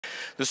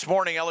This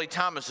morning, Ellie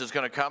Thomas is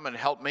going to come and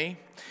help me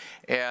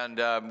and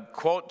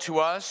quote to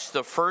us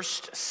the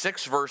first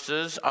 6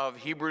 verses of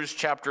Hebrews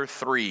chapter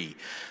 3.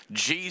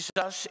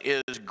 Jesus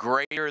is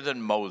greater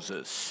than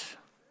Moses.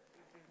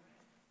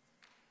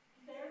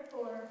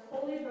 Therefore,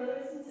 holy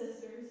brothers and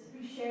sisters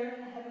who share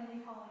in the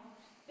heavenly calling,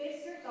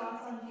 fix your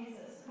thoughts on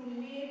Jesus, whom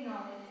we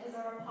acknowledge as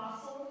our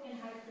apostle and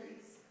high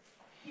priest.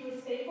 He was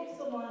faithful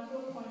to the one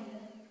who appointed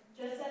him,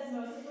 just as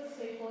Moses was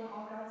faithful in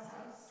all God's house.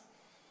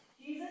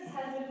 Jesus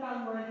has been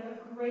found worthy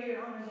of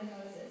greater honor than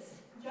Moses,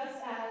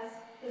 just as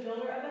the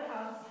builder of a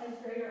house has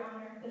greater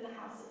honor than the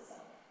house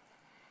itself.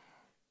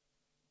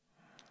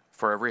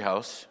 For every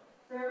house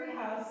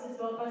is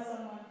built by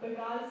someone, but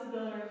God is the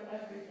builder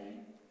of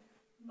everything.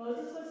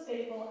 Moses was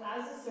faithful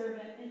as a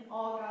servant in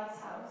all God's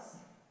house,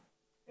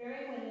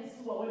 bearing witness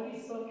to what would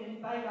be spoken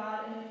by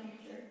God in the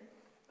future.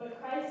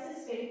 But Christ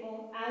is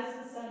faithful as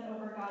the Son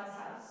over God's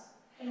house,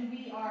 and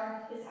we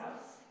are his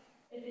house,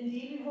 if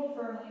indeed we hold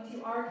firmly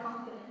to our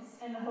confidence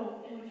and the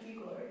hope in which we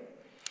glory.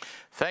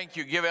 Thank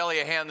you. Give Ellie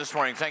a hand this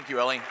morning. Thank you,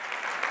 Ellie.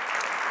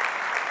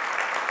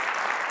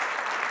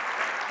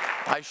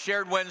 I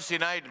shared Wednesday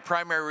night, the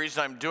primary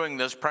reason I'm doing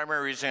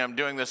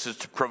this is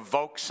to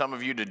provoke some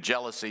of you to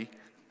jealousy.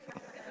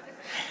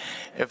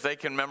 If they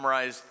can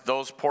memorize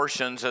those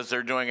portions as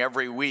they're doing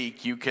every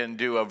week, you can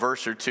do a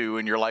verse or two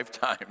in your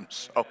lifetime.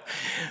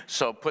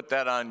 So put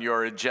that on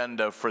your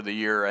agenda for the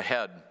year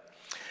ahead.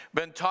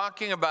 Been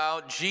talking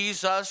about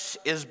Jesus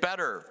is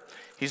better.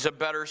 He's a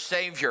better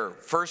Savior.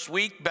 First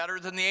week, better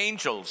than the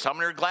angels. How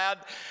many are glad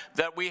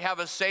that we have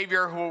a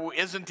Savior who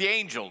isn't the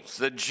angels,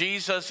 that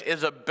Jesus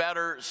is a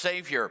better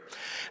Savior?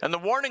 And the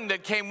warning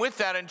that came with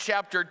that in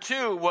chapter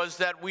 2 was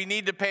that we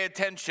need to pay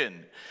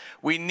attention.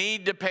 We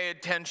need to pay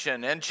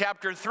attention. And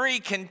chapter 3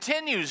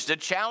 continues to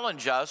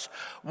challenge us,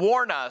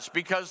 warn us,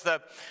 because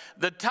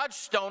the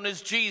touchstone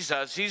is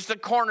Jesus. He's the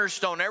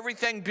cornerstone.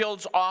 Everything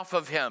builds off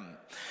of him.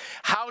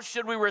 How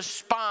should we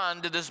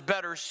respond to this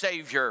better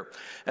Savior?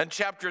 And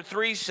chapter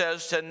 3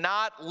 says to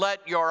not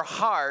let your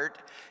heart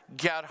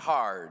get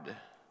hard.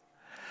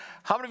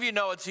 How many of you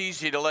know it's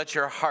easy to let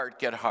your heart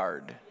get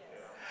hard?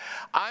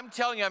 I'm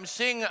telling you, I'm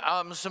seeing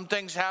some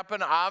things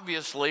happen,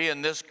 obviously,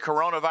 in this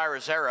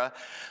coronavirus era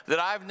that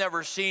I've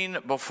never seen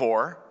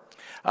before.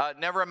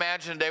 Never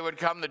imagined a day would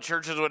come, the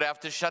churches would have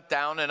to shut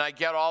down, and I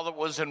get all that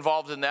was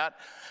involved in that.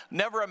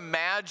 Never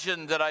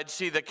imagined that I'd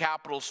see the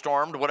Capitol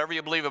stormed, whatever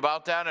you believe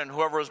about that, and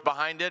whoever was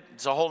behind it,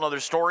 it's a whole other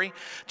story.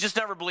 Just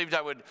never believed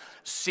I would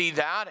see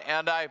that,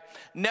 and I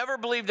never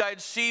believed I'd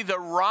see the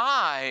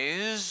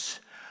rise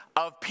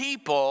of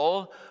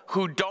people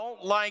who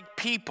don't like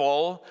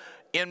people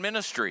in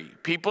ministry.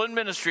 People in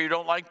ministry who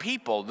don't like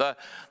people. The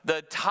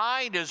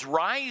tide is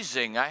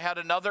rising. I had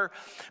another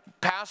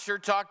pastor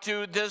talk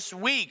to this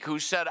week who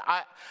said,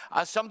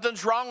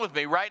 something's wrong with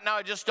me. Right now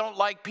I just don't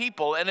like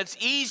people. And it's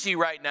easy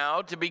right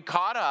now to be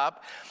caught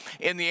up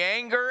in the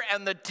anger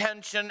and the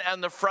tension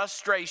and the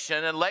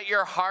frustration and let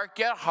your heart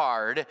get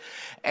hard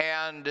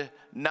and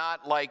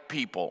not like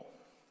people.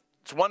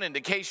 It's one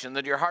indication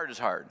that your heart is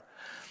hard.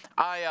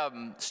 I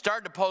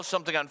started to post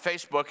something on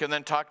Facebook and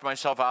then talked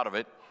myself out of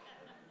it.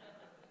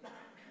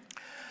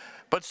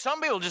 But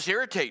some people just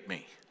irritate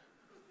me.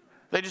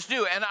 They just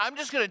do. And I'm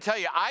just going to tell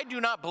you, I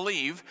do not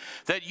believe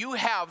that you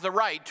have the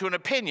right to an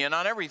opinion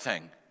on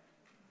everything.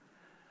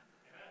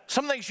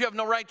 Some things you have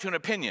no right to an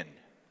opinion.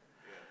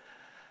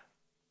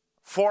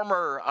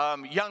 Former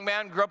young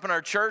man grew up in our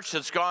church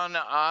that's gone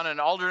on an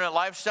alternate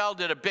lifestyle,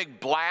 did a big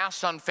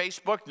blast on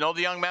Facebook. Know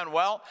the young man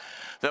well,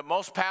 that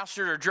most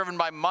pastors are driven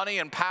by money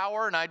and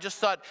power. And I just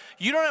thought,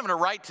 you don't have a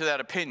right to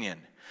that opinion.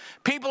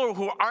 People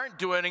who aren't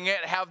doing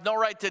it have no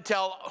right to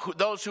tell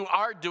those who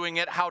are doing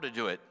it how to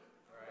do it.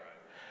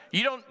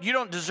 You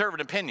don't deserve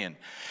an opinion.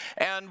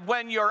 And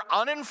when you're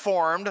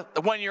uninformed,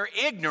 when you're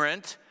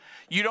ignorant,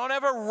 you don't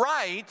have a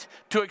right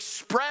to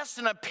express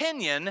an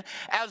opinion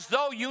as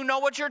though you know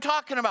what you're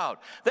talking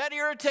about. That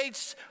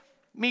irritates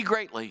me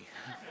greatly.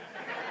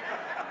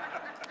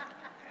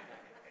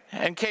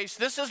 In case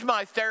this is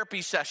my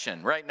therapy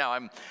session right now,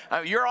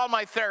 you're all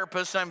my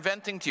therapists, and I'm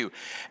venting to you.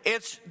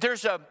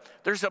 There's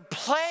a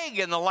plague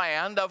in the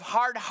land of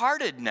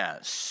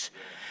hard-heartedness.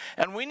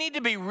 And we need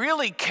to be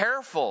really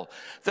careful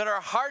that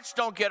our hearts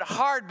don't get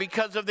hard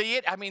because of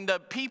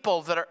the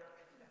people that are.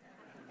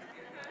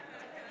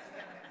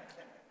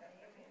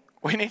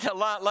 We need to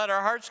let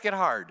our hearts get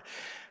hard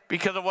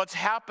because of what's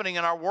happening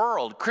in our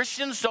world.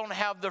 Christians don't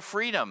have the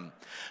freedom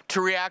to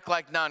react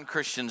like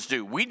non-Christians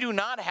do. We do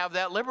not have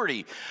that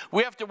liberty.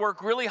 We have to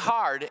work really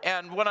hard.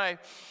 And when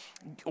I've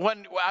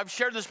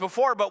shared this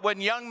before, but when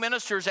young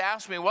ministers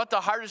ask me what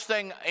the hardest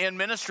thing in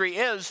ministry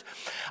is,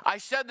 I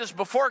said this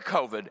before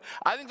COVID.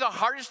 I think the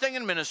hardest thing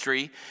in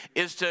ministry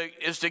is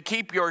to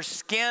keep your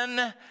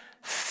skin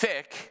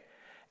thick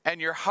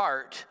and your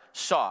heart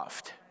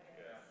soft.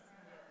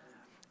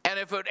 And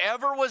if it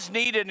ever was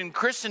needed in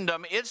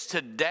Christendom, it's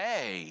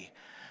today.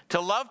 To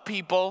love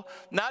people,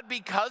 not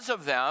because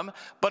of them,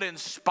 but in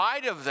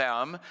spite of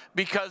them,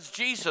 because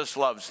Jesus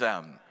loves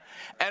them.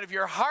 And if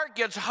your heart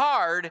gets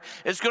hard,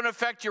 it's going to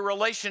affect your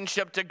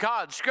relationship to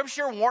God.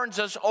 Scripture warns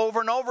us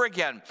over and over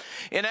again.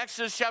 In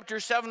Exodus chapter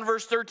 7,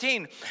 verse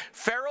 13,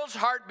 Pharaoh's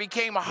heart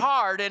became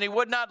hard and he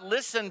would not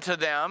listen to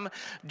them,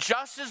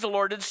 just as the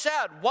Lord had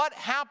said. What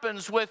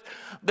happens with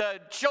the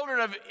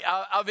children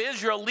of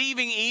Israel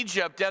leaving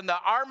Egypt and the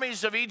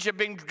armies of Egypt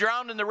being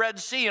drowned in the Red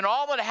Sea? And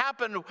all that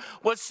happened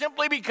was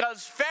simply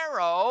because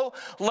Pharaoh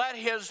let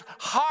his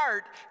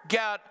heart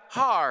get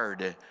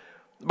hard.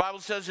 The Bible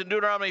says in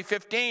Deuteronomy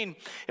 15,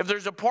 if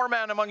there's a poor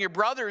man among your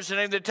brothers in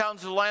any of the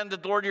towns of the land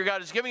that the Lord your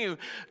God is giving you,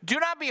 do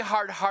not be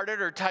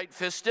hard-hearted or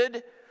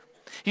tight-fisted.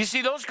 You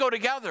see, those go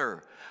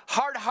together.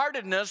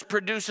 Hard-heartedness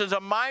produces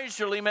a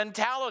miserly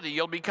mentality.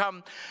 You'll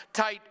become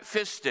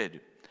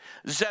tight-fisted.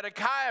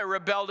 Zedekiah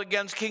rebelled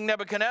against King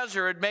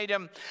Nebuchadnezzar. It made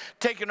him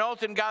take an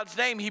oath in God's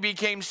name. He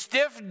became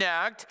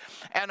stiff-necked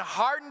and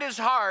hardened his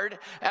heart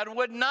and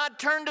would not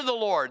turn to the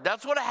Lord.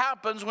 That's what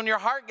happens when your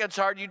heart gets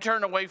hard. You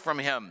turn away from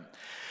him.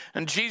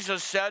 And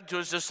Jesus said to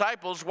his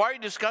disciples, why are you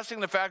discussing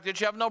the fact that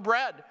you have no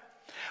bread?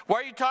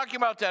 Why are you talking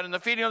about that in the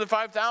feeding of the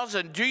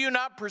 5,000? Do you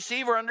not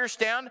perceive or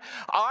understand?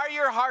 Are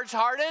your hearts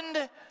hardened?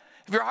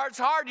 If your heart's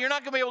hard, you're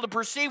not going to be able to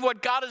perceive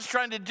what God is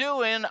trying to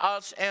do in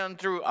us and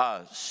through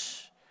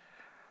us.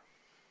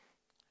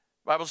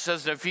 The Bible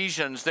says in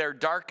Ephesians, they're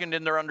darkened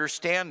in their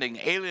understanding,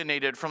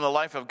 alienated from the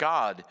life of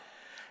God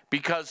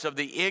because of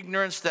the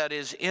ignorance that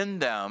is in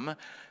them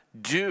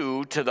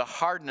due to the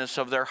hardness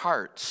of their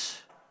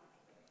hearts.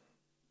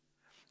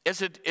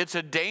 It's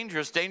a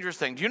dangerous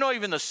thing. Do you know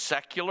even the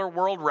secular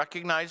world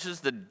recognizes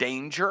the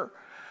danger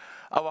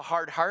of a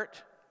hard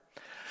heart?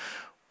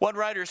 One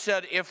writer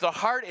said, if the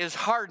heart is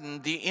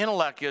hardened, the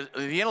intellect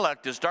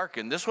is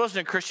darkened. This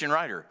wasn't a Christian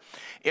writer.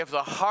 If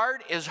the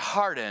heart is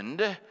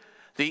hardened,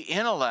 the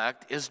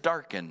intellect is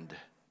darkened.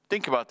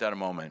 Think about that a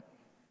moment.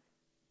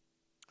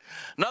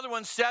 Another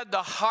one said,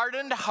 the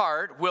hardened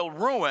heart will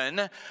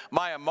ruin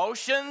my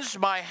emotions,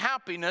 my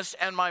happiness,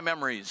 and my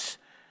memories.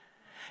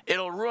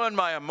 It'll ruin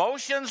my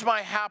emotions,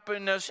 my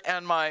happiness,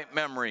 and my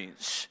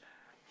memories.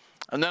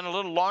 And then a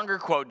little longer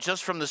quote,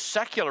 just from the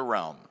secular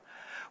realm.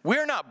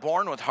 We're not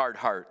born with hard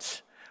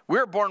hearts.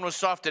 We're born with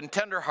soft and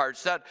tender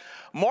hearts that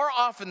more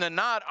often than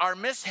not are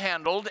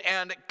mishandled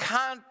and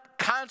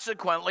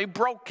consequently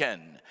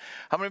broken.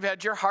 How many of you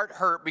had your heart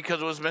hurt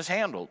because it was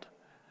mishandled?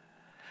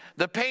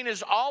 The pain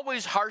is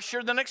always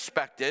harsher than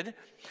expected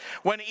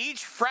when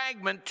each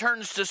fragment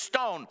turns to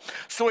stone.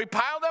 So we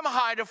pile them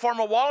high to form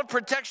a wall of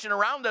protection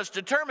around us,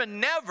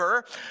 determined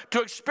never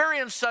to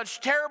experience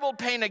such terrible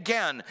pain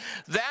again.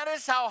 That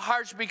is how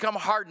hearts become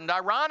hardened.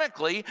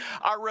 Ironically,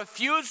 our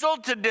refusal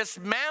to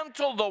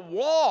dismantle the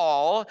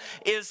wall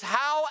is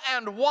how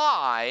and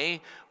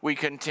why we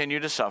continue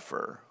to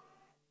suffer.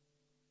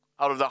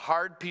 Out of the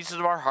hard pieces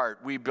of our heart,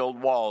 we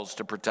build walls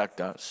to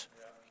protect us.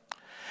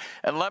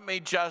 And let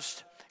me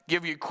just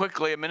give you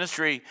quickly a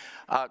ministry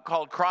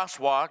called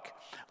Crosswalk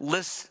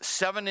lists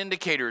 7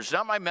 indicators.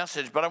 Not my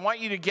message, but I want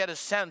you to get a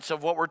sense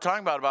of what we're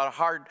talking about a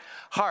hard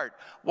heart.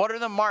 What are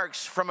the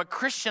marks from a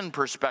Christian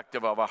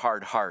perspective of a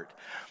hard heart?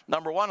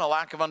 Number 1, a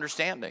lack of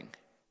understanding.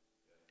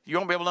 You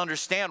won't be able to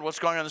understand what's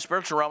going on in the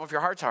spiritual realm if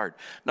your heart's hard.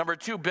 Number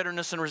 2,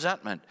 bitterness and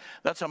resentment.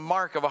 That's a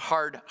mark of a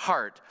hard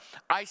heart.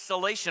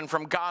 Isolation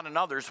from God and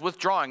others,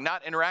 withdrawing,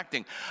 not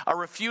interacting. A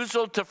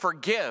refusal to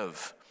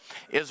forgive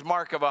is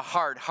mark of a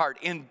hard heart.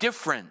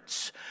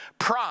 Indifference,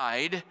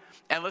 pride,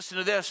 and listen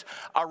to this,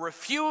 a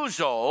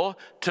refusal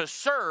to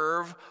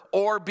serve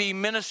or be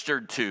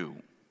ministered to.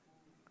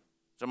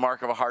 It's a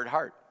mark of a hard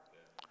heart.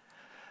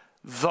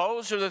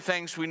 Those are the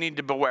things we need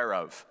to beware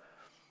of.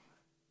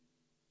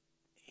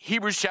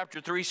 Hebrews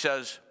chapter 3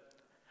 says,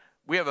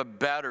 we have a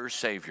better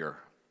Savior,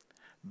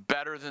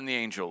 better than the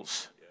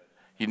angels.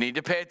 You need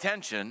to pay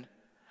attention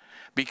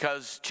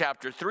because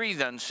chapter 3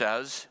 then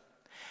says,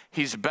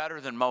 he's better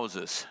than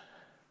Moses.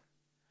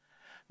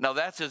 Now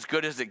that's as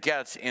good as it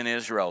gets in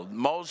Israel.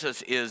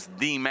 Moses is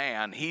the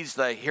man. He's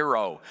the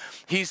hero.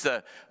 He's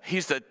the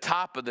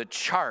top of the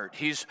chart.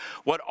 He's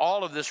what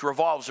all of this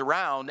revolves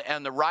around.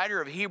 And the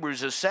writer of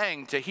Hebrews is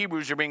saying to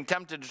Hebrews who are being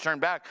tempted to turn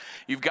back,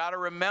 you've got to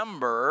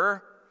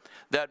remember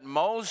that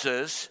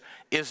Moses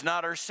is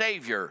not our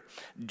Savior.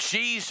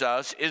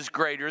 Jesus is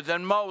greater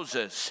than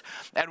Moses.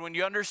 And when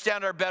you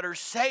understand our better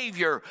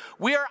Savior,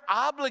 we are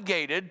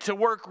obligated to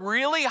work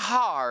really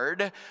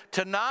hard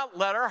to not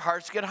let our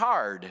hearts get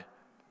hard.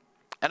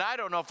 And I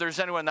don't know if there's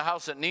anyone in the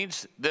house that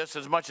needs this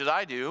as much as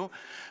I do,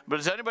 but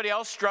does anybody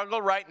else struggle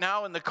right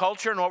now in the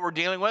culture and what we're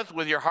dealing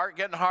with your heart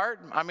getting hard?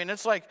 I mean,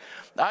 it's like,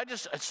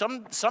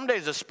 some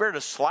days the spirit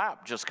of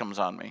slap just comes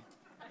on me.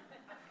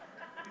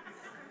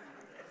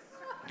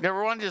 You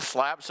ever want to just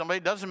slap somebody?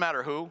 Doesn't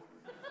matter who.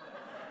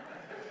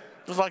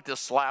 Just like to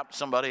slap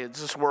somebody.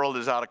 This world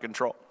is out of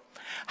control.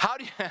 How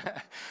do you,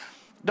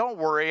 don't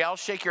worry, I'll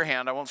shake your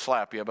hand. I won't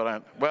slap you,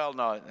 but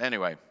no,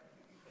 anyway.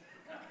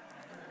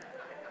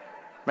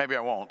 Maybe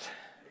I won't.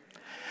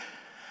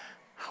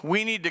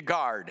 We need to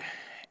guard.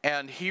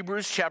 And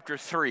Hebrews chapter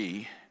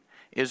 3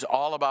 is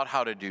all about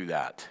how to do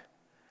that.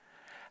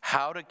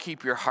 How to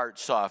keep your heart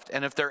soft.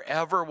 And if there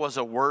ever was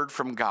a word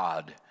from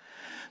God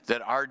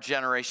that our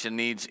generation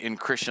needs in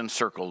Christian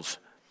circles.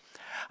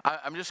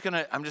 I'm just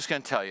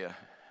gonna tell you.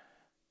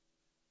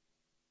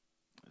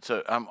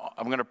 So I'm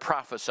going to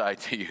prophesy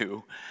to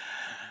you.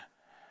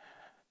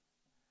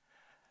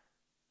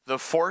 The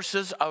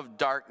forces of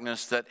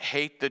darkness that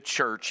hate the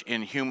church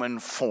in human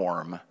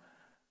form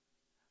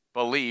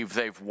believe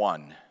they've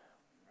won.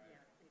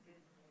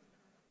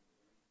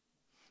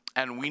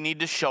 And we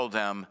need to show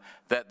them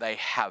that they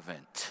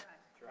haven't.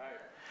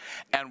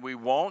 And we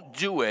won't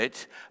do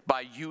it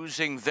by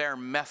using their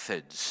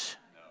methods.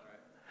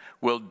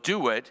 We'll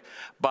do it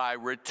by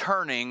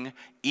returning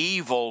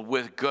evil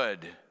with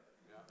good.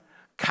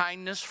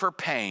 Kindness for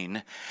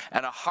pain,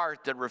 and a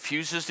heart that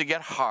refuses to get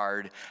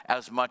hard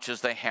as much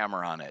as they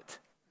hammer on it.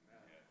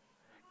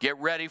 Get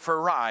ready for a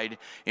ride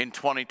in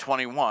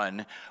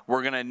 2021.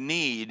 We're going to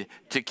need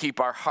to keep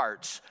our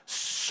hearts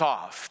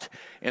soft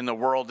in the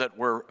world that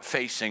we're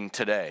facing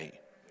today.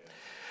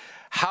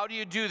 How do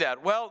you do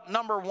that? Well,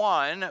 number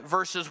 1,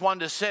 verses 1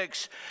 to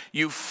 6,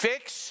 you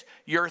fix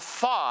your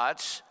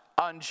thoughts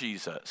on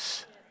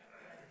Jesus.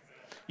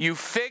 You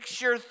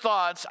fix your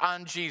thoughts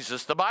on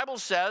Jesus. The Bible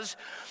says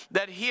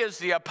that he is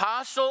the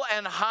apostle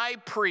and high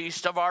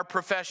priest of our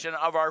profession,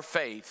 of our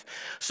faith.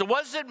 So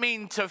what does it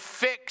mean to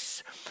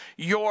fix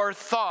your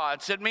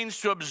thoughts? It means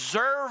to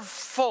observe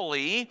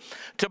fully,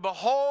 to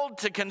behold,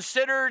 to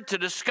consider, to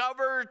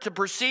discover, to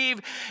perceive.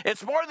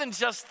 It's more than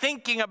just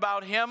thinking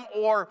about him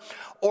or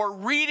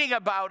reading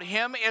about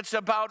him. It's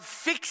about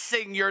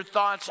fixing your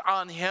thoughts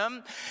on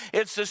him.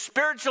 It's the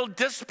spiritual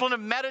discipline of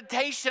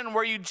meditation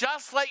where you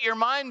just let your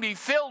mind be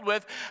filled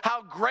with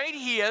how great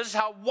he is,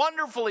 how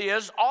wonderful he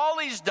is, all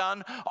he's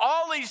done,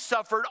 all he's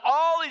suffered,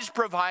 all he's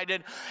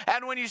provided.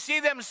 And when you see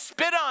them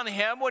spit on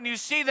him, when you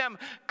see them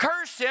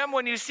curse him,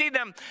 when you see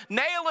them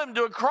nail him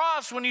to a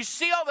cross, when you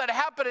see all that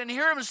happen and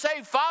hear him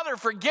say, Father,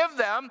 forgive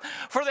them,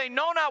 for they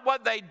know not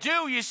what they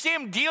do, you see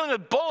him dealing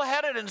with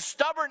bullheaded and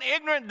stubborn,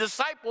 ignorant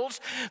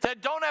disciples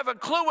that don't have a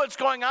clue what's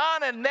going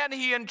on, and then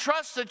he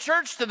entrusts the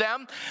church to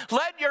them.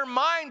 Let your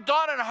mind,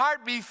 thought, and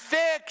heart be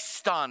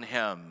fixed on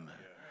him.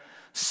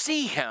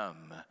 See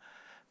him,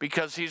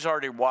 because he's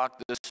already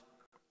walked this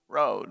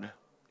road.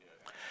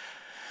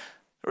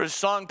 There was a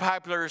song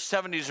popular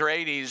 70s or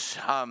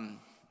 80s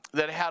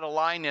that had a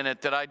line in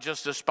it that I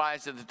just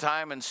despised at the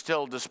time and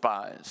still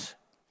despise.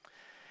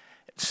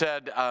 It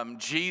said,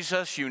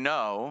 Jesus, you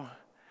know,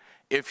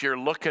 if you're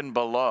looking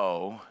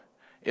below,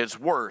 it's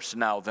worse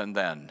now than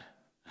then.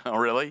 Oh,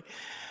 really?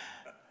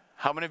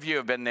 How many of you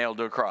have been nailed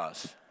to a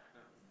cross?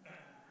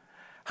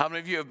 How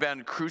many of you have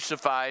been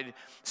crucified,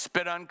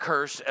 spit on,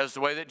 cursed as the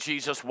way that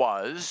Jesus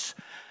was?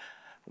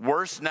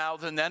 Worse now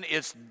than then.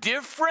 It's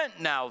different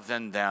now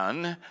than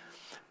then.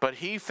 But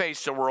he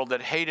faced a world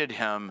that hated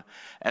him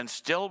and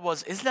still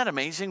was, isn't that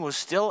amazing, was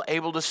still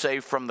able to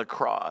save from the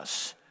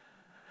cross.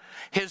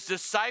 His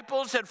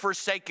disciples had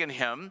forsaken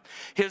him.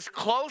 His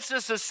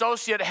closest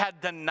associate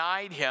had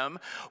denied him.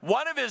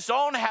 One of his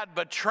own had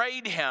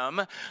betrayed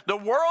him. The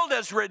world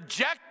has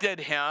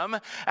rejected him.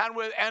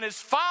 And his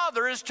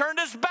Father has turned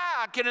his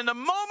back. And in the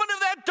moment of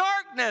that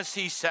darkness,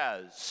 he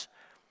says,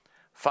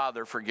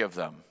 Father, forgive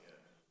them.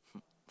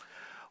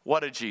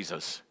 What a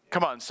Jesus.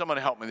 Come on, someone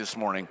help me this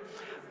morning.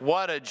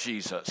 What a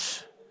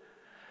Jesus.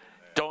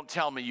 Don't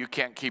tell me you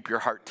can't keep your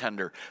heart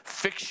tender.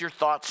 Fix your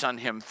thoughts on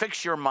him.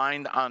 Fix your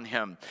mind on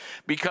him.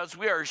 Because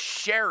we are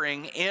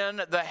sharing in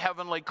the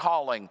heavenly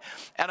calling.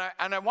 And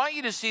I want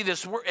you to see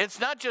this. It's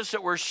not just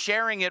that we're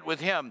sharing it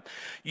with him.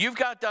 You've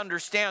got to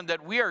understand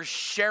that we are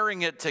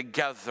sharing it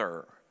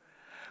together.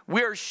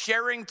 We are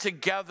sharing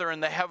together in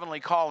the heavenly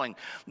calling.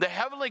 The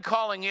heavenly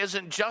calling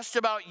isn't just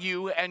about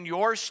you and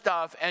your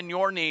stuff and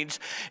your needs.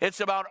 It's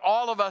about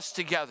all of us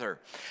together.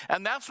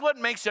 And that's what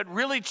makes it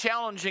really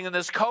challenging in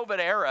this COVID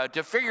era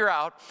to figure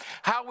out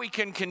how we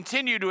can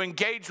continue to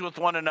engage with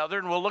one another.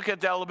 And we'll look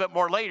at that a little bit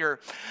more later.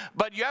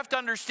 But you have to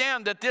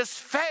understand that this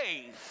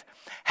faith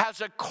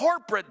has a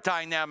corporate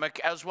dynamic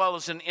as well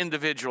as an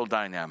individual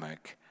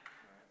dynamic.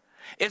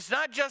 It's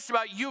not just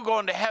about you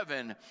going to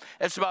heaven.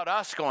 It's about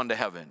us going to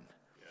heaven.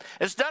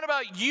 It's not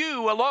about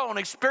you alone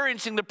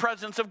experiencing the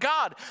presence of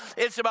God.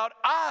 It's about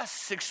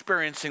us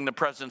experiencing the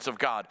presence of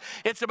God.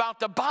 It's about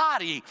the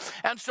body.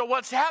 And so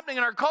what's happening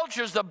in our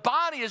culture is the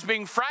body is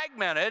being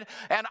fragmented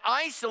and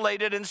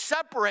isolated and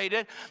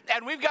separated.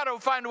 And we've got to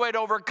find a way to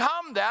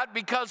overcome that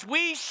because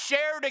we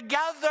share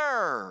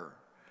together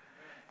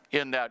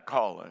in that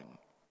calling.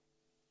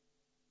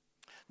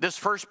 This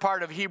first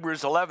part of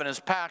Hebrews 11 is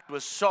packed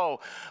with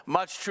so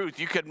much truth.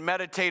 You could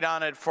meditate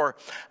on it for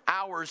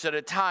hours at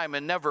a time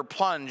and never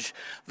plunge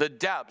the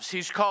depths.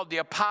 He's called the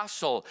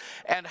apostle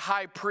and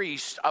high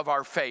priest of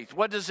our faith.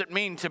 What does it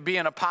mean to be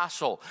an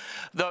apostle?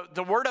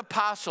 The word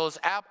apostle is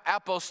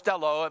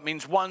apostello. It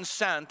means one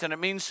sent, and it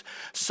means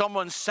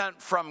someone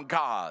sent from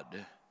God.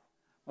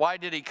 Why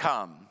did he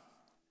come?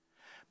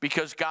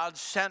 Because God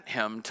sent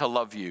him to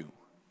love you.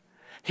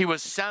 He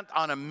was sent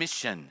on a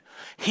mission.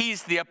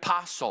 He's the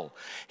apostle.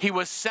 He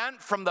was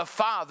sent from the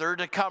Father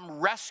to come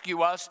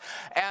rescue us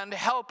and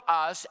help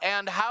us.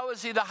 And how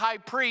is he the high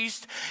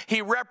priest?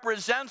 He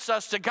represents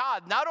us to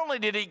God. Not only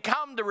did he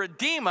come to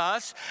redeem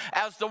us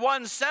as the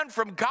one sent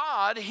from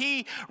God,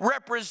 he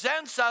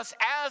represents us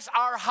as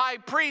our high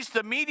priest.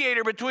 The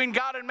mediator between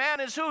God and man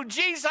is who?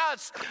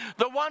 Jesus,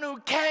 the one who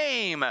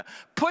came.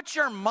 Put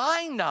your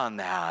mind on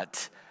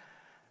that.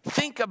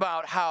 Think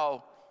about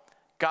how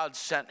God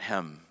sent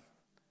him.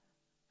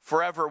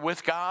 Forever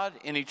with God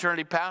in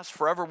eternity past,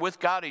 forever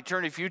with God,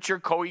 eternity future,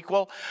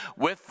 co-equal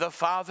with the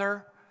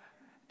Father.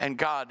 And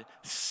God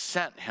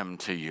sent him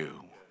to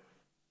you.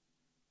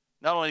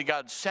 Not only did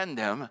God send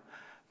him,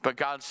 but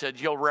God said,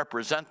 you'll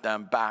represent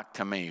them back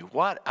to me.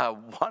 What a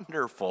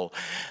wonderful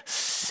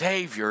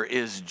Savior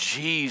is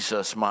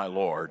Jesus, my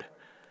Lord.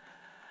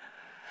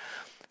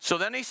 So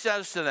then he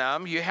says to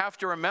them, you have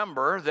to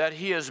remember that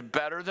he is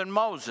better than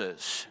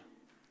Moses.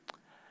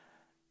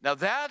 Now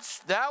that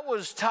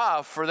was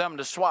tough for them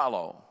to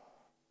swallow.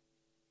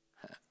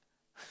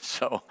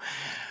 So,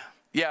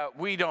 yeah,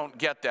 we don't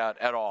get that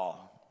at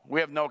all.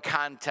 We have no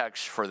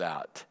context for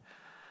that.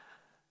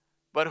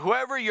 But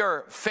whoever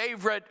your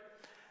favorite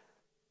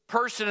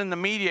person in the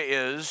media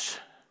is,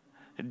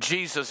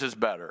 Jesus is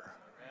better.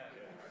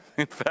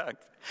 In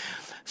fact,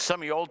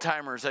 some of you old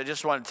timers, I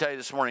just want to tell you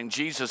this morning,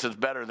 Jesus is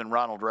better than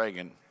Ronald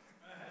Reagan.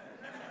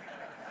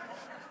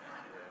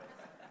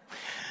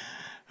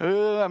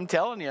 I'm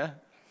telling you.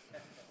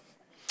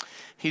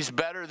 He's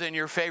better than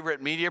your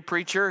favorite media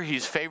preacher.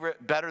 He's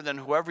better than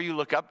whoever you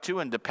look up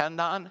to and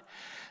depend on.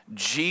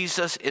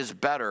 Jesus is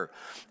better.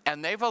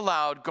 And they've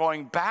allowed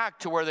going back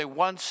to where they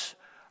once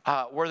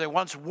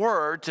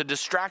were to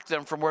distract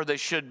them from where they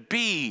should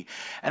be.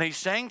 And he's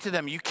saying to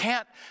them, you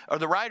can't, or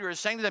the writer is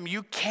saying to them,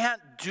 you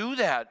can't do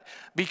that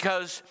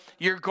because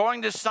you're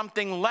going to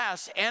something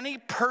less. Any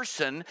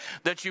person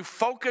that you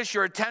focus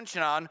your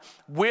attention on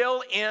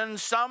will in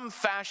some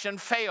fashion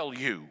fail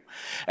you.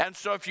 And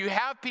so if you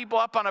have people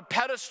up on a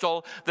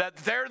pedestal that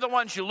they're the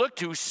ones you look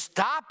to,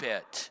 stop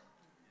it.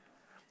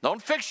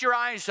 Don't fix your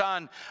eyes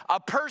on a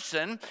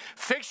person.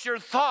 Fix your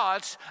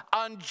thoughts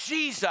on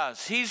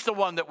Jesus. He's the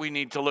one that we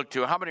need to look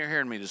to. How many are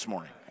hearing me this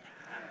morning?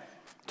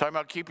 Talking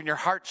about keeping your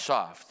heart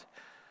soft.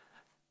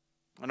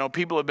 I know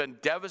people have been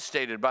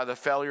devastated by the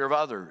failure of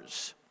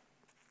others.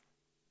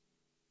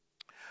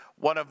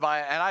 One of my,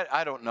 and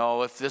I don't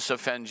know if this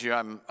offends you,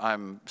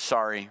 I'm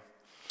sorry.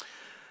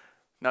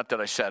 Not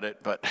that I said it,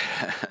 but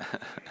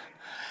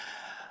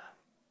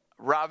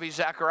Ravi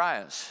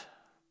Zacharias.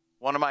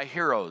 One of my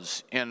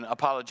heroes in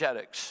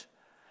apologetics,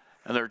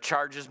 and there are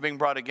charges being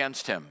brought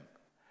against him.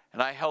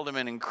 And I held him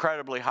in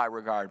incredibly high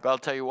regard. But I'll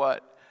tell you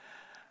what,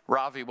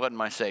 Ravi wasn't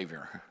my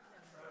Savior.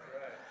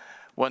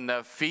 When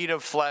the feet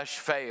of flesh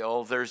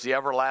fail, there's the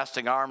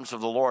everlasting arms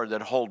of the Lord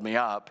that hold me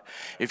up.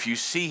 If you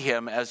see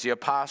him as the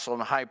apostle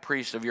and high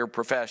priest of your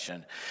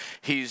profession,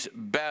 he's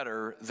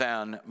better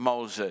than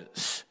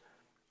Moses.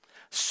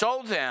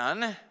 So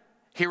then,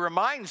 he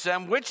reminds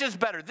them, which is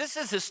better? This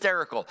is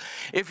hysterical.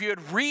 If you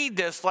would read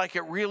this like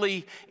it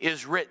really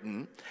is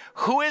written,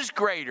 who is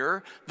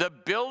greater, the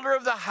builder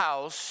of the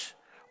house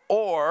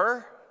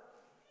or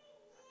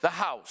the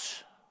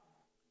house?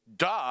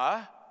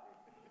 Duh.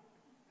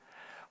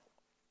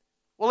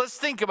 Well, let's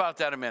think about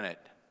that a minute.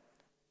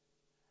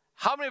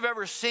 How many have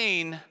ever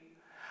seen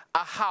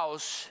a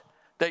house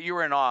that you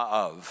were in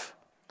awe of?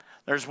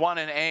 There's one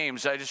in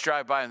Ames. I just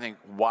drive by and think,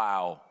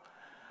 wow.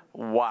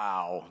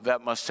 Wow,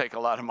 that must take a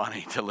lot of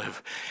money to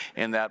live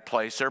in that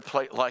place. They're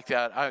like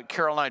that.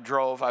 Carol and I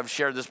drove, I've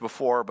shared this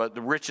before, but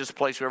the richest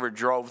place we ever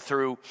drove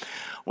through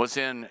was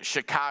in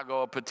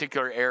Chicago, a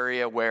particular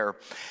area where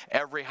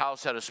every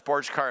house had a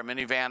sports car, a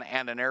minivan,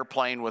 and an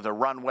airplane with a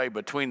runway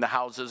between the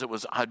houses.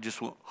 I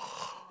just went,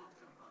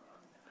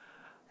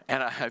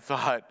 and I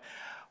thought,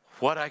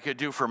 what I could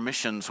do for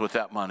missions with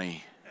that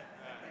money.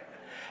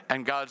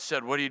 And God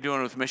said, what are you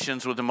doing with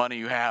missions with the money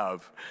you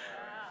have?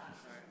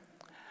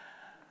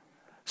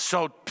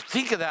 So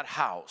think of that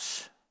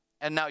house,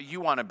 and now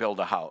you want to build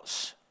a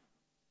house.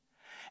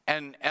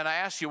 And I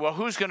ask you, well,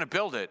 who's going to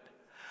build it?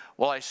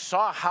 Well, I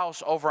saw a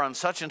house over on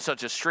such and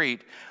such a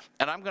street,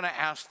 and I'm going to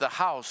ask the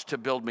house to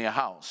build me a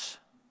house.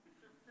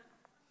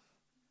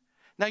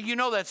 Now, you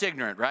know that's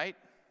ignorant, right?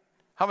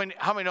 How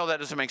many know that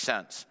doesn't make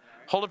sense?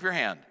 Hold up your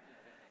hand.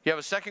 You have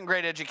a second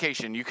grade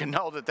education. You can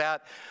know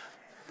that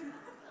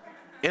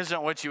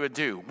isn't what you would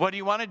do. What do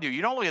you want to do?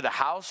 You don't look at the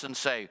house and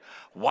say,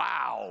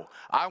 wow,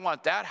 I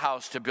want that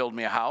house to build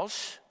me a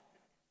house.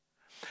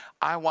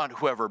 I want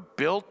whoever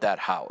built that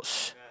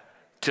house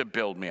to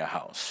build me a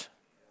house.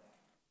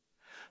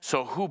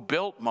 So who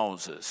built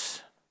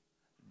Moses?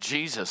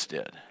 Jesus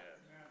did.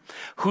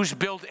 Who's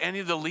built any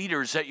of the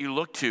leaders that you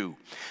look to?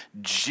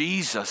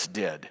 Jesus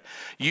did.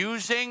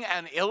 Using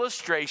an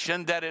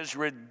illustration that is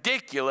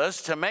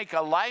ridiculous to make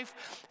a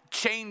life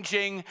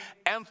changing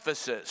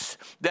emphasis,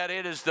 that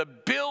it is the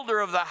builder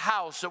of the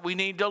house that we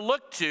need to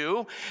look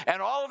to.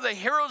 And all of the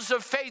heroes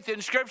of faith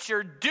in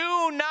Scripture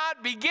do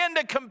not begin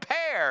to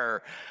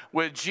compare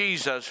with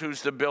Jesus,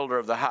 who's the builder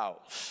of the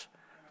house.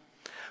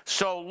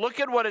 So look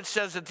at what it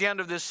says at the end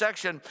of this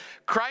section.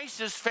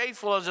 Christ is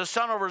faithful as a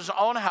son over his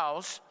own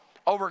house,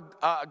 over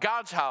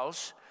God's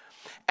house,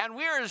 and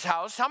we're his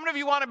house. How many of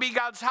you want to be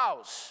God's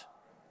house?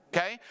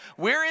 Okay,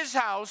 we're his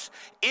house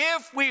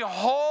if we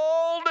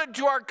hold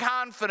to our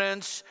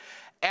confidence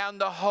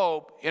and the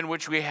hope in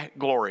which we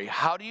glory.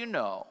 How do you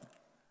know?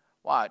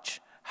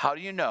 Watch. How do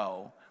you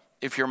know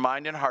if your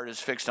mind and heart is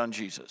fixed on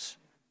Jesus?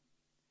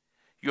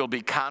 You'll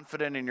be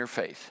confident in your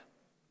faith,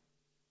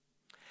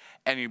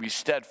 and you'll be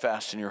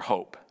steadfast in your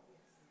hope.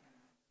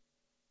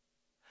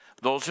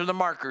 Those are the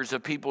markers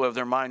of people who have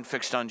their mind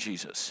fixed on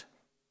Jesus.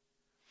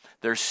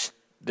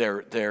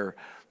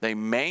 They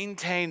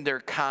maintain their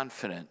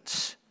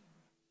confidence,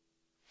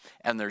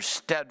 and they're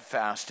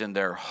steadfast in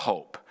their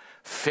hope.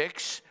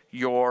 Fix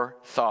your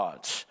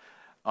thoughts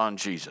on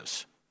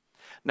Jesus.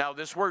 Now,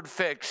 this word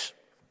fix,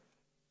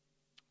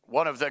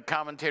 one of the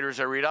commentators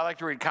I like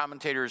to read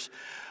commentators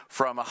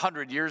from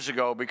 100 years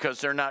ago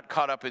because they're not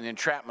caught up in the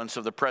entrapments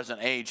of the present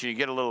age, and you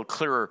get a little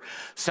clearer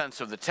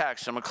sense of the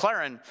text. And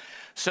McLaren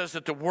says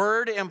that the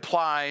word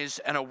implies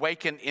an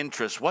awakened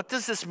interest. What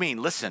does this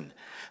mean? Listen,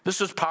 this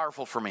was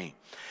powerful for me.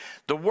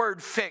 The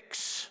word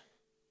fix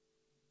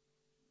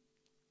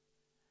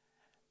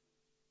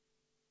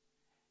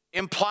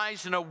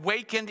implies an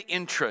awakened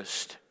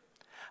interest,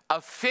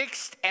 a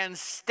fixed and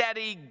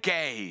steady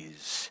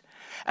gaze.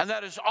 And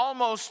that is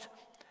almost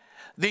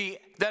the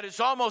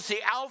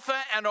alpha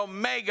and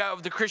omega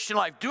of the Christian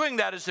life. Doing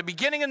that is the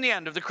beginning and the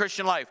end of the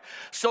Christian life.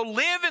 So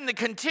live in the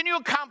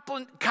continual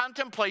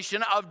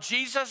contemplation of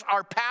Jesus,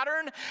 our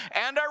pattern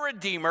and our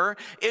Redeemer,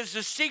 is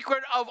the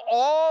secret of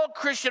all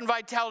Christian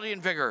vitality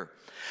and vigor.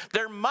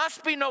 There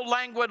must be no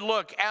languid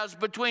look as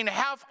between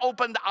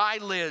half-opened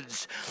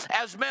eyelids,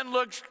 as men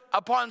look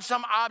upon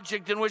some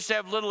object in which they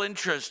have little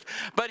interest.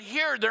 But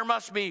here there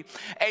must be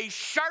a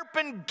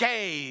sharpened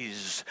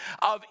gaze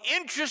of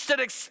interested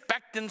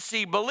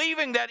expectancy,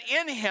 believing that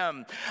in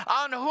him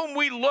on whom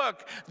we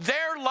look,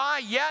 there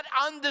lie yet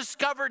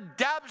undiscovered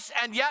depths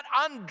and yet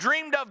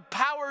undreamed of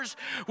powers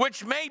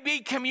which may be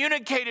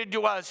communicated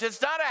to us.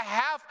 It's not a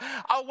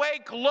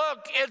half-awake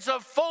look, it's a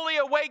fully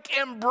awake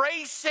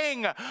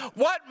embracing.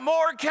 What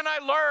more can I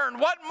learn?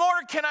 What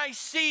more can I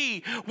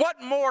see?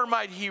 What more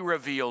might he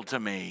reveal to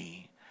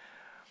me?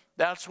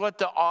 That's what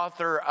the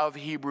author of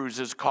Hebrews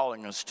is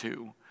calling us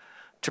to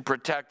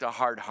protect a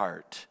hard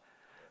heart.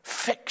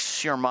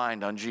 Fix your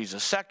mind on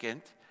Jesus.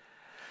 Second,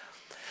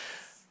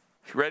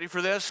 you ready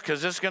for this?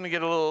 Because this is going to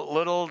get a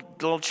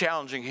little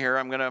challenging here.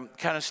 I'm going to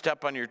kind of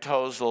step on your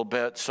toes a little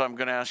bit, so I'm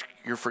going to ask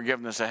your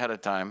forgiveness ahead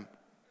of time.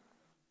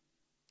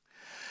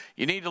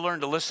 You need to learn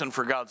to listen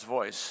for God's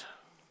voice.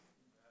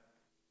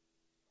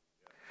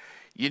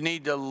 You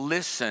need to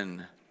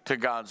listen to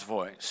God's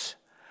voice.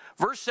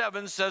 Verse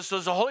 7 says, so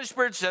as the Holy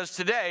Spirit says,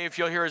 today, if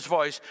you'll hear his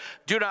voice,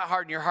 do not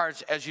harden your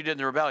hearts as you did in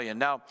the rebellion.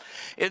 Now,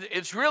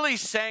 it's really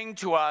saying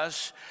to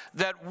us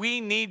that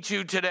we need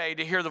to today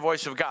to hear the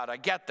voice of God. I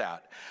get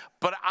that.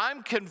 But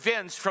I'm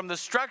convinced from the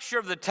structure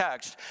of the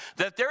text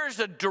that there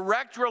is a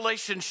direct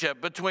relationship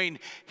between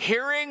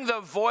hearing the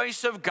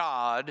voice of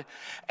God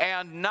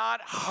and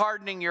not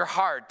hardening your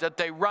heart, that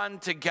they run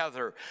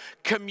together.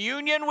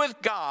 Communion with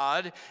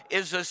God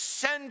is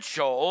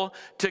essential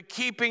to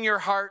keeping your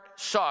heart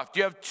soft.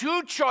 You have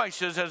two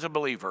choices as a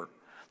believer.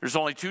 There's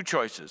only two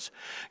choices.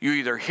 You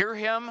either hear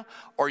him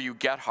or you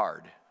get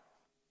hard.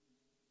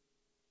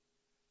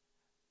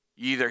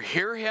 You either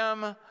hear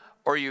him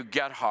or you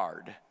get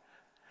hard.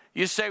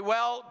 You say,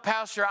 well,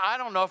 Pastor, I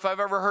don't know if I've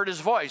ever heard his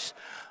voice.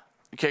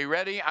 Okay,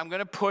 ready? I'm going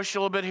to push a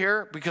little bit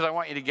here because I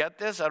want you to get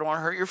this. I don't want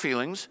to hurt your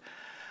feelings.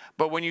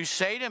 But when you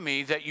say to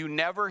me that you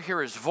never hear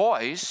his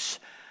voice,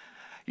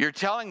 you're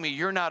telling me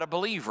you're not a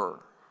believer.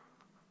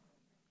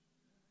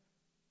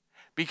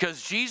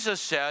 Because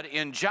Jesus said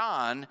in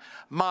John,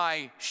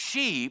 my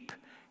sheep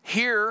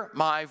hear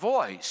my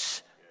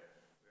voice.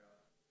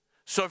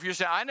 So if you're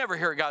saying, I never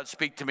hear God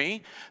speak to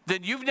me,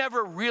 then you've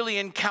never really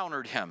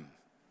encountered him.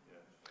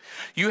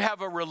 You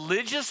have a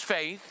religious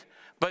faith,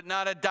 but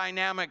not a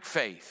dynamic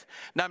faith.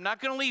 Now, I'm not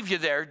going to leave you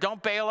there.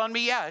 Don't bail on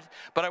me yet,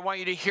 but I want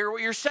you to hear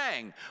what you're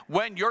saying.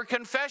 When your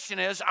confession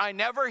is, I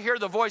never hear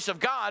the voice of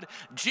God,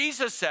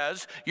 Jesus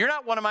says, you're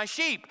not one of my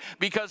sheep,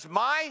 because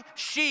my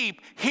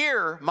sheep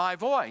hear my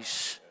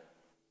voice.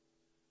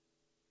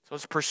 So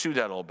let's pursue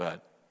that a little bit.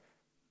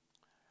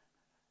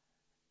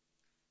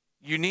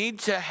 You need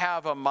to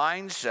have a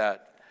mindset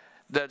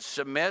that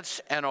submits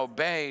and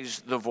obeys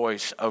the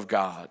voice of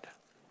God.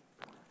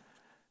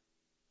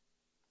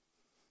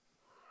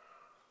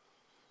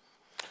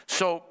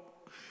 So,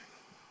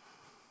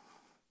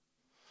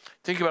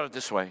 think about it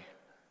this way.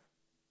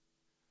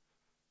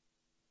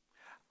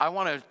 I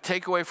want to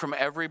take away from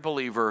every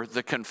believer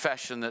the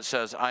confession that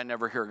says, I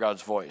never hear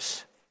God's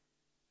voice.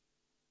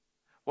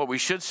 What we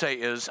should say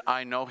is,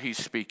 I know he's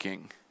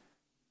speaking.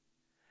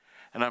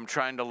 and I'm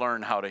trying to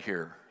learn how to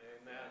hear.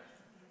 Amen.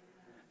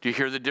 Do you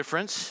hear the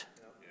difference?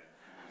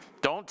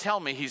 Don't tell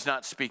me he's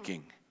not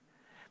speaking,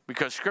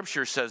 because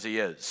Scripture says he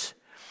is.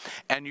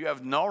 And you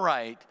have no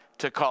right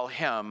to call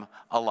him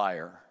a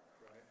liar.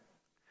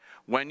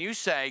 When you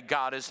say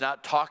God is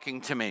not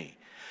talking to me,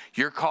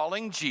 you're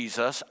calling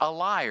Jesus a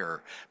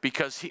liar,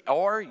 because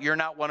or you're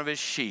not one of his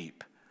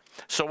sheep.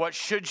 So what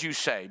should you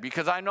say?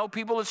 Because I know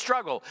people that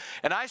struggle,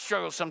 and I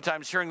struggle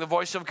sometimes hearing the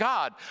voice of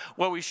God.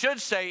 What we should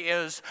say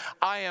is,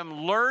 I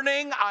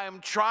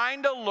am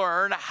trying to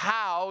learn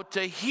how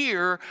to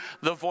hear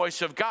the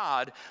voice of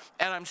God,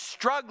 and I'm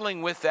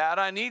struggling with that.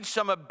 I need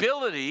some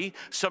ability,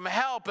 some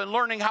help in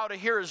learning how to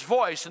hear his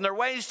voice, and there are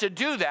ways to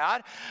do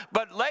that,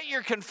 but let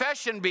your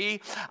confession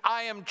be,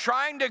 I am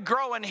trying to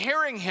grow in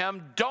hearing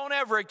him. Don't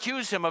ever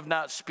accuse him of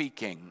not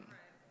speaking.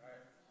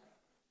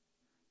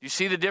 You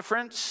see the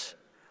difference?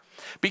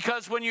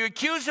 Because when you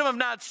accuse him of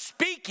not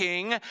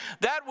speaking,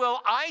 that will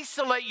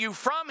isolate you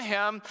from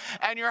him,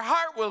 and your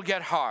heart will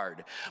get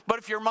hard. But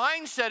if your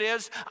mindset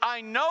is,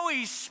 I know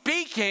he's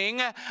speaking,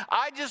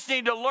 I just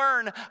need to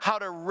learn how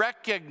to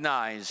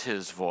recognize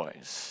his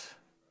voice,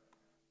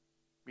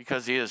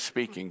 because he is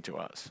speaking to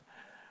us.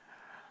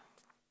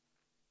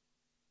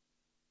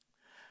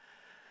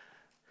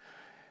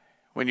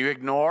 When you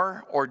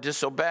ignore or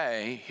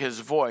disobey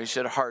his voice,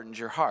 it hardens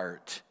your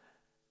heart.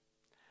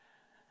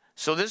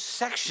 So this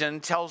section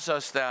tells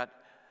us that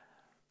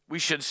we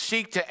should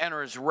seek to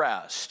enter his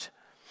rest.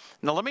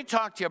 Now let me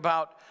talk to you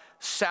about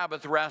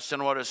Sabbath rest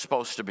and what it's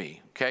supposed to be,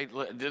 okay?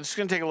 It's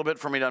going to take a little bit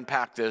for me to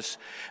unpack this.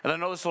 And I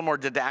know it's a little more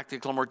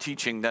didactic, a little more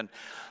teaching than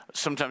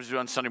sometimes we do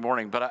on Sunday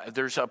morning, but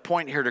there's a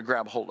point here to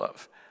grab hold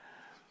of.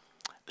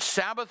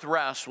 Sabbath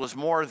rest was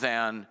more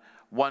than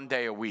one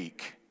day a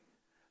week.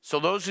 So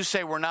those who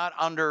say we're not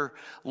under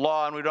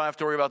law and we don't have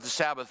to worry about the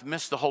Sabbath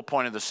miss the whole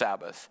point of the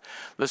Sabbath.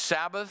 The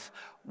Sabbath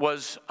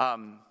was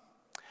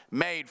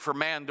made for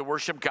man to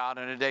worship God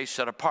in a day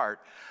set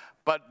apart.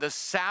 But the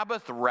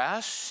Sabbath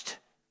rest,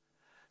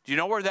 do you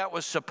know where that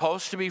was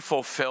supposed to be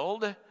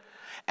fulfilled?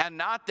 And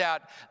not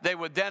that they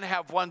would then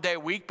have one day a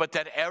week, but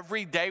that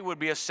every day would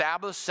be a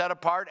Sabbath set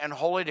apart and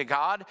holy to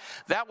God.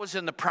 That was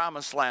in the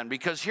Promised Land,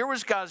 because here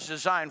was God's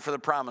design for the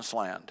Promised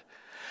Land.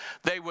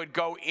 They would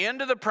go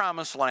into the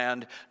Promised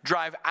Land,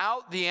 drive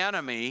out the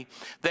enemy,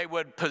 they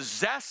would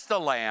possess the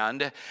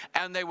land,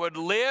 and they would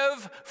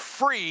live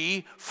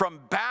free from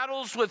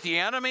battles with the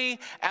enemy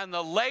and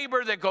the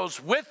labor that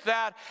goes with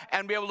that,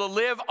 and be able to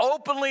live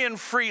openly and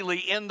freely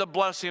in the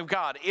blessing of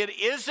God. It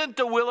isn't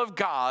the will of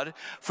God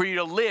for you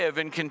to live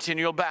in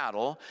continual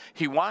battle.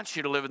 He wants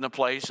you to live in the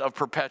place of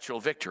perpetual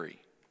victory.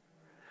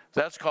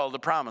 That's called the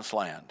Promised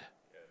Land.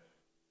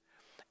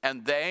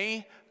 And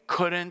they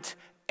couldn't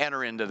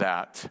enter into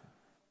that.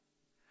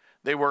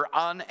 They were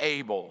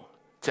unable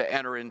to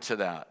enter into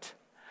that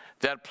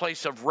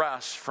place of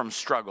rest from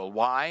struggle.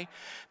 Why?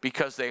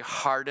 Because they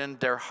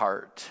hardened their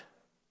heart.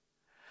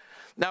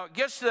 Now, it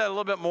gets to that a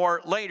little bit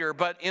more later,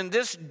 but in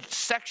this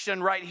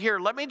section right here,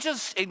 let me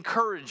just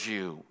encourage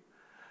you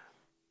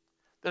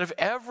that if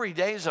every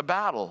day is a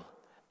battle,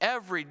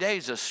 every day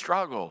is a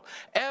struggle,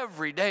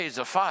 every day is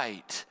a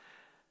fight,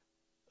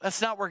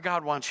 that's not where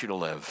God wants you to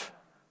live.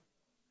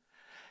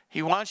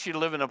 He wants you to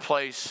live in a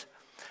place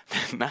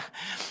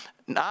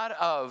not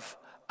of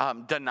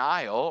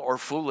denial or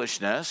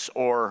foolishness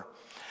or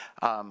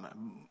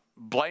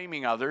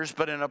blaming others,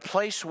 but in a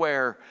place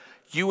where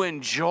you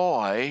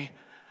enjoy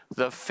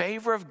the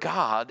favor of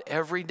God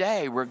every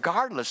day,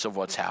 regardless of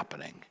what's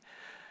happening.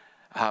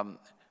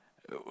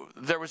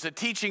 There was a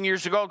teaching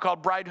years ago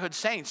called Bridehood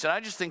Saints, and I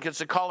just think it's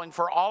a calling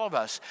for all of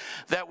us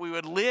that we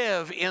would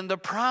live in the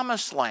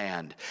Promised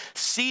Land,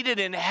 seated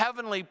in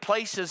heavenly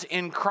places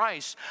in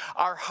Christ,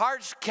 our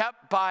hearts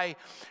kept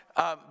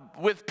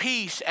with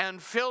peace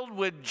and filled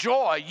with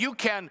joy. You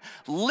can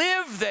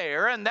live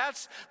there, and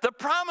that's the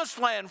Promised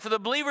Land for the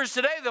believers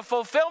today. The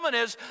fulfillment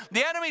is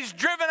the enemy's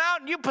driven out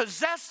and you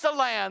possess the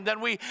land,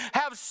 and we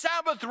have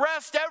Sabbath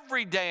rest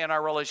every day in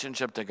our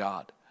relationship to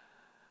God.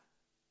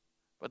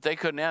 But they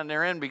couldn't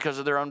enter in because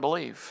of their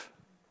unbelief.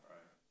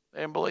 They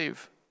didn't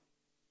believe.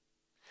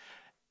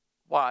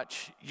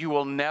 Watch, you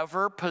will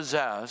never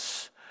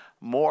possess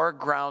more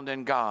ground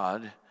in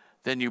God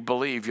than you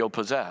believe you'll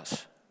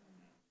possess.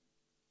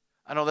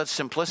 I know that's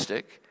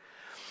simplistic,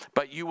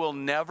 but you will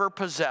never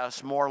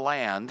possess more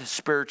land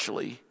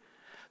spiritually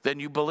than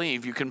you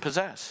believe you can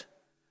possess.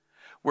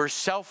 We're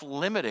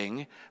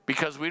self-limiting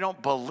because we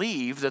don't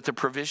believe that the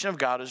provision of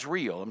God is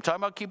real. I'm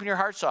talking about keeping your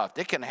heart soft.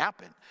 It can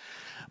happen.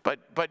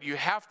 But you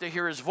have to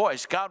hear his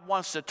voice. God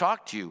wants to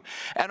talk to you.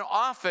 And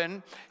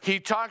often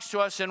he talks to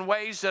us in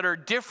ways that are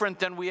different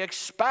than we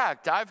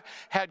expect. I've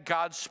had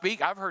God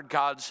speak. I've heard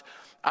God's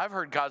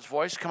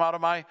voice come out of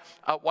my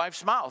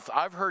wife's mouth.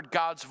 I've heard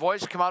God's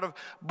voice come out of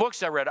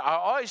books I read. I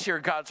always hear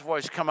God's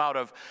voice come out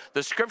of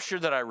the scripture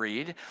that I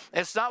read.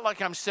 It's not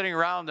like I'm sitting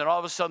around and all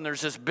of a sudden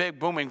there's this big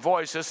booming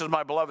voice. This is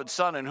my beloved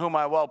son in whom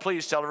I well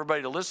please. Tell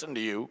everybody to listen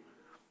to you.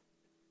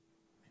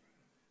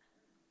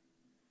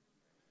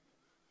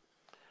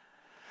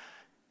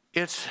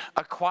 It's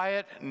a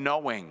quiet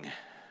knowing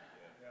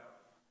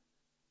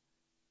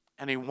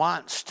And he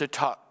wants to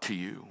talk to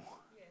you.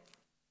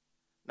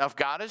 Now, if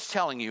God is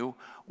telling you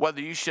whether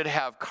you should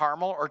have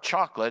caramel or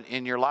chocolate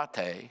in your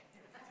latte,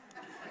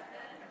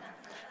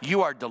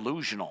 you are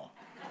delusional.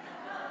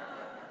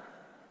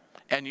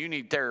 And you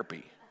need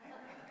therapy.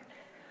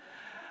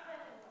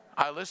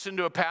 I listened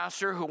to a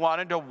pastor who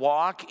wanted to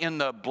walk in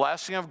the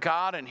blessing of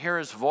God and hear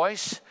his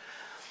voice.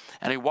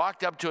 And he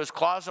walked up to his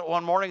closet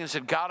one morning and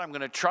said, God, I'm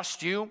going to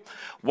trust you.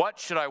 What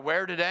should I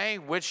wear today?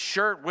 Which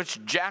shirt,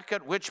 which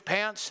jacket, which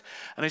pants?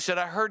 And he said,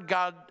 I heard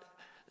God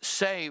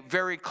say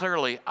very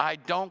clearly, I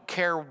don't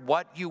care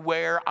what you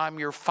wear. I'm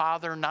your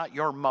father, not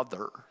your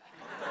mother.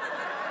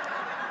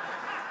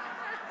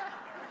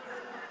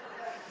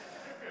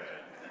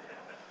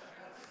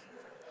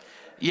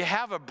 You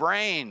have a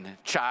brain,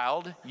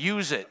 child.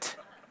 Use it.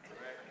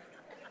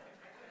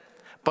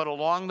 But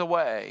along the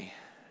way,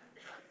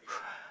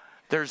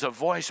 there's a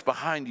voice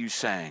behind you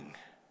saying,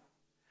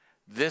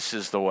 this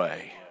is the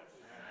way.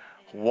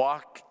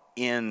 Walk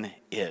in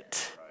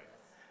it.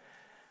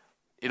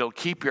 It'll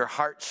keep your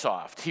heart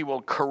soft. He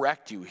will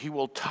correct you. He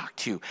will talk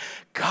to you.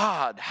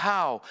 God,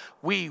 how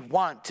we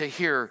want to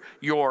hear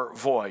your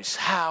voice.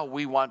 How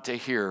we want to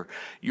hear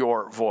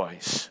your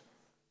voice.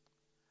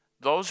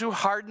 Those who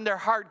hardened their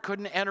heart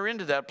couldn't enter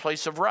into that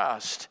place of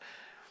rest.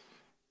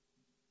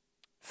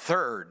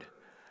 Third,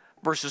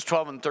 verses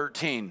 12 and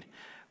 13,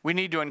 we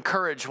need to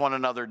encourage one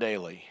another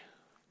daily.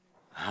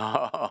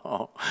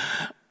 Oh,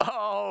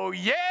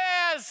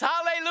 yes,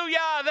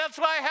 hallelujah. That's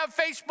why I have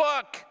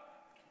Facebook.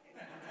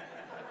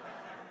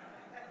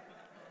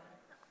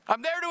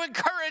 I'm there to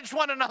encourage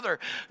one another.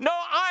 No,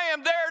 I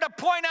am there to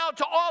point out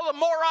to all the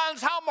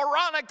morons how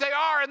moronic they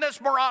are in this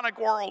moronic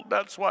world.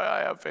 That's why I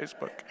have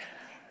Facebook.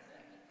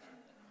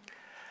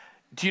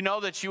 Do you know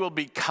that you will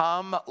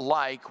become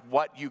like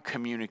what you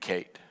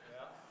communicate?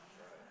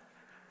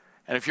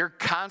 And if you're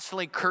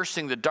constantly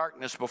cursing the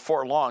darkness,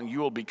 before long, you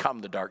will become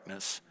the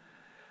darkness.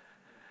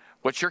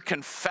 What you're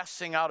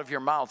confessing out of your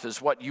mouth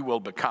is what you will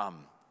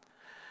become.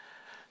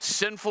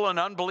 Sinful and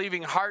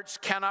unbelieving hearts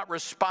cannot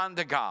respond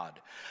to God.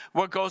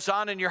 What goes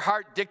on in your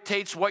heart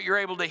dictates what you're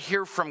able to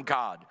hear from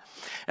God.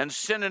 And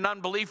sin and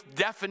unbelief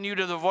deafen you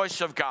to the voice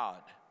of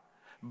God.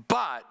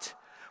 But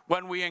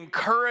when we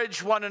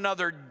encourage one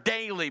another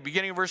daily,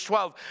 beginning of verse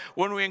 12,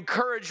 when we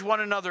encourage one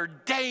another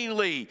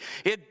daily,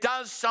 it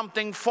does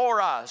something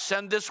for us.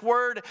 And this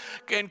word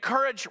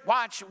encourage,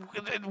 watch,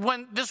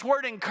 when this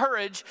word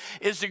encourage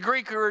is the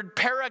Greek word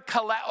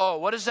parakaleo.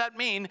 What does that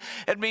mean?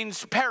 It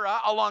means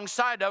para,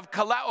 alongside of,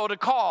 kaleo, to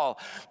call.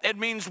 It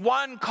means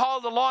one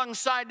called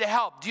alongside to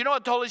help. Do you know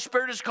what the Holy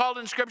Spirit is called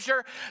in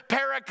Scripture?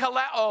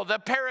 Parakaleo, the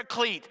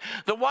paraclete,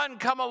 the one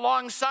come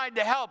alongside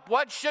to help.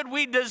 What should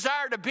we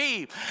desire to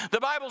be? The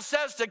Bible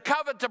says to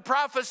covet to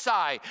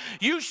prophesy.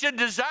 You should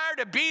desire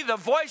to be the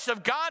voice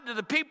of God to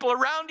the people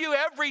around you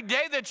every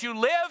day that you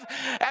live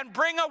and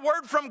bring a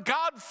word from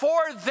God for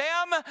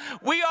them.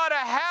 We ought to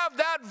have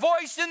that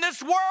voice in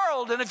this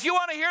world. And if you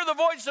want to hear the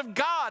voice of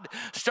God,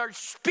 start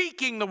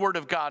speaking the word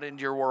of God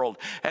into your world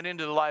and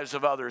into the lives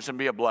of others and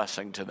be a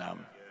blessing to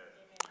them.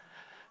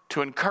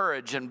 To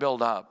encourage and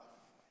build up.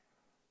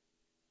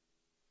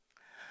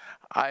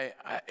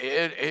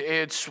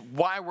 It's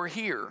why we're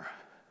here.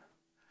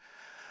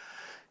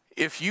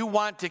 If you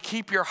want to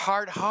keep your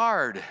heart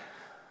hard,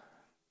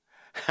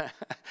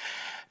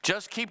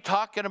 just keep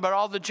talking about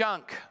all the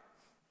junk.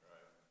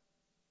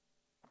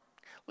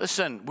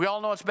 Listen, we all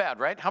know it's bad,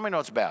 right? How many know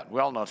it's bad?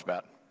 We all know it's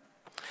bad.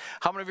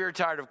 How many of you are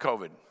tired of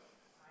COVID?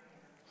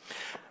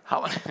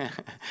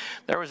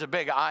 There was a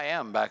big I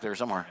am back there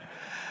somewhere.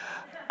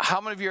 How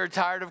many of you are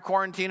tired of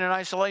quarantine and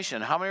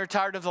isolation? How many are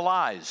tired of the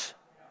lies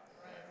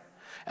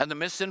and the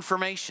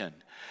misinformation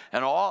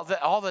and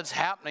all that's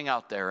happening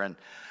out there? And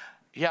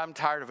yeah, I'm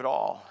tired of it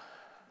all.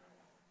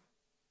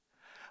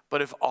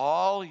 But if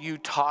all you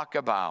talk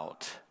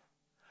about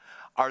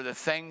are the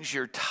things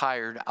you're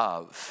tired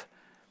of,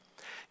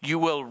 you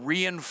will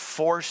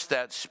reinforce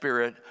that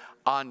spirit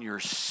on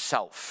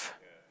yourself.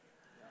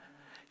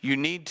 You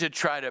need to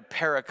try to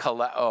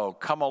parakaleo,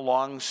 come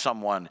along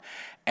someone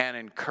and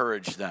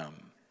encourage them.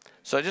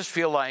 So I just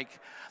feel like,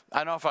 I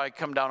don't know if I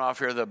come down off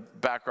here, the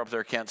back row up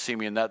there can't see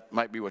me, and that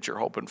might be what you're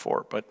hoping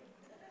for, but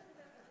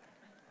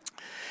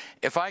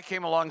if I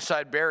came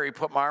alongside Barry,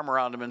 put my arm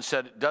around him and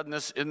said,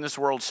 isn't this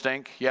world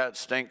stink? Yeah, it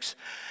stinks.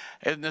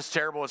 Isn't this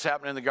terrible what's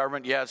happening in the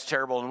government? Yeah, it's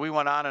terrible. And we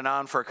went on and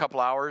on for a couple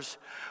hours.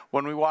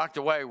 When we walked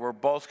away, we're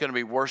both going to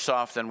be worse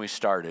off than we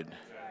started. That's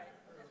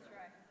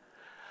right.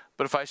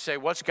 But if I say,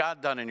 what's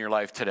God done in your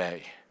life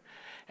today?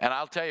 And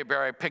I'll tell you,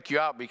 Barry, I pick you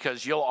out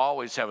because you'll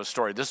always have a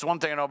story. This is one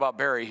thing I know about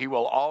Barry. He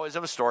will always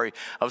have a story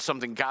of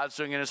something God's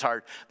doing in his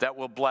heart that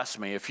will bless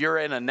me. If you're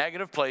in a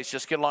negative place,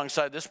 just get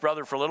alongside this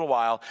brother for a little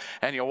while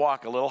and you'll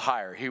walk a little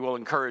higher. He will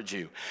encourage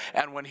you.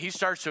 And when he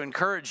starts to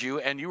encourage you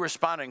and you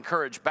respond to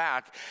encourage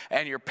back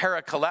and you're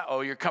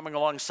parakaleo, you're coming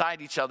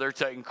alongside each other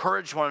to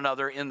encourage one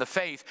another in the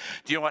faith,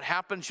 do you know what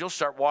happens? You'll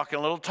start walking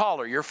a little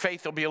taller. Your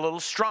faith will be a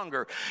little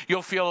stronger.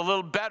 You'll feel a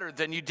little better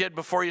than you did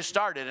before you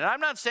started. And I'm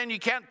not saying you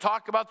can't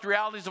talk about the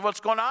realities realities of what's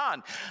going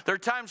on. There are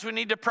times we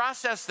need to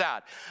process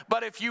that.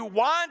 But if you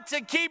want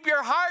to keep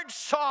your heart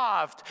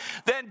soft,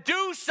 then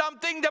do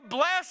something to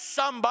bless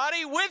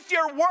somebody with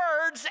your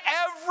words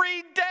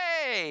every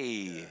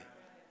day.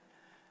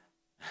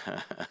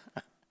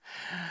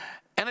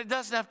 And it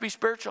doesn't have to be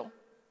spiritual.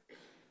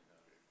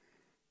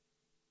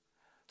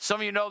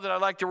 Some of you know that I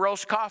like to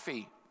roast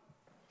coffee.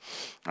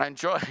 I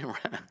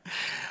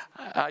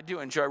do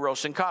enjoy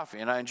roasting coffee,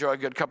 and I enjoy a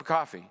good cup of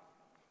coffee.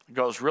 It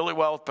goes really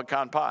well with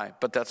pecan pie,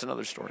 but that's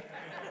another story.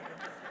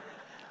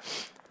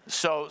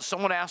 So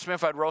someone asked me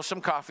if I'd roast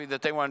some coffee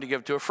that they wanted to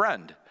give to a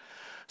friend.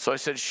 So I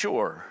said,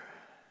 sure.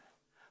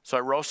 So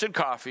I roasted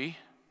coffee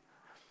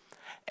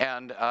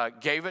and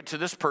gave it to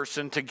this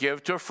person to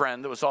give to a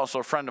friend that was also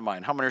a friend of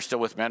mine. How many are still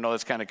with me? I know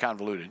that's kind of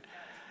convoluted.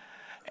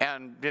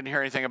 And didn't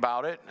hear anything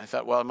about it. I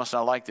thought, well, I must not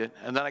have liked it.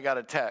 And then I got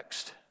a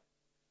text.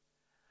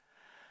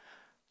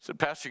 I said,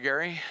 Pastor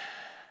Gary,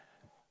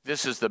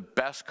 this is the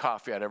best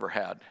coffee I'd ever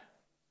had.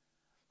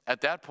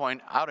 At that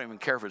point, I don't even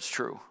care if it's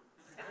true.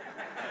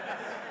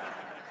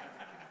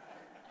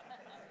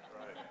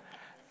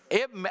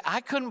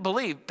 I couldn't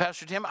believe,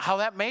 Pastor Tim, how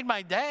that made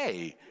my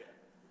day.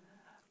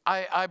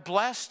 I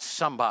blessed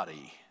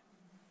somebody.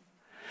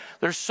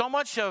 There's so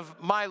much of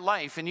my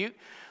life, and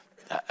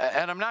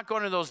I'm not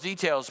going into those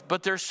details,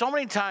 but there's so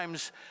many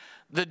times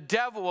the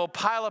devil will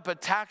pile up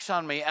attacks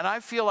on me, and I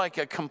feel like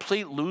a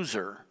complete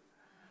loser.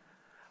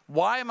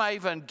 Why am I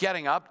even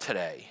getting up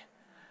today?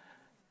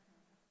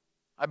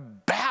 I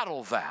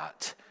battle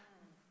that.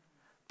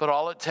 But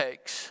all it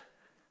takes,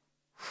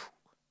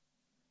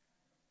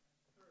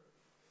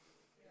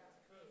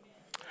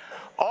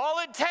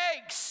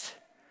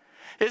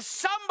 is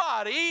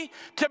somebody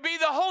to be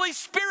the Holy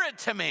Spirit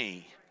to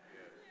me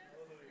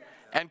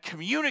and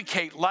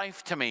communicate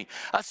life to me.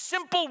 A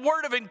simple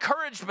word of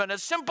encouragement, a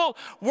simple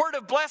word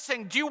of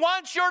blessing. Do you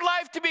want your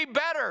life to be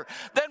better?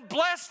 Then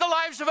bless the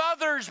lives of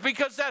others,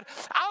 because that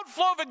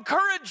outflow of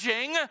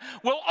encouraging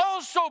will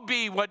also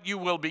be what you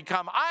will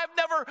become. I have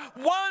never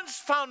once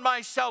found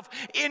myself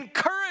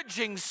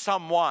encouraging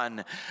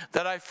someone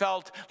that I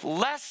felt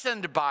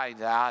lessened by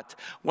that.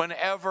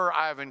 Whenever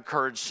I've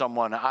encouraged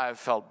someone, I've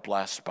felt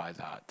blessed by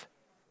that.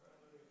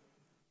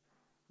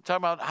 I'm talking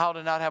about how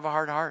to not have a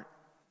hard heart.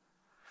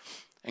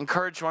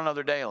 Encourage one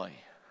another daily.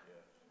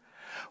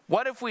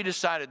 What if we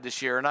decided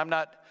this year, and I'm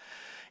not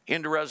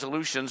into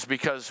resolutions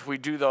because we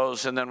do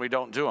those and then we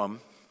don't do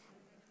them,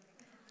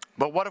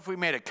 but what if we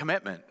made a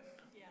commitment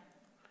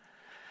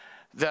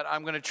that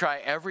I'm going to try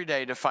every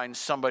day to find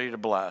somebody to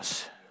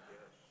bless?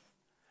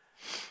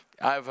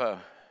 I have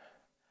a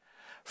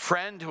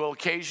friend who will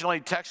occasionally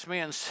text me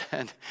and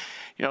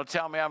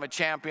tell me I'm a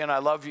champion. I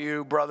love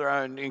you, brother.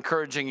 I'm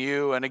encouraging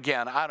you. And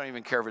again, I don't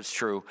even care if it's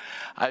true.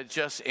 It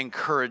just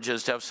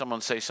encourages to have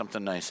someone say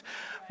something nice.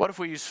 What if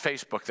we use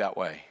Facebook that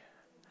way?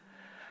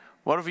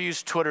 What if we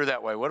use Twitter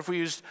that way? What if we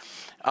used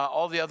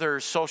all the other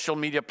social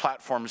media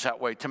platforms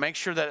that way to make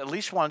sure that at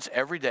least once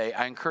every day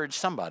I encourage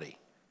somebody?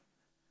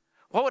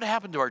 What would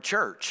happen to our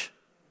church?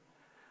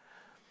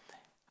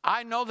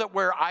 I know that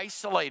we're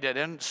isolated,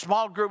 and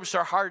small groups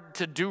are hard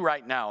to do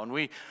right now, and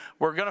we're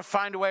going to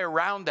find a way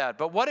around that.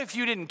 But what if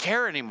you didn't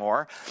care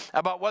anymore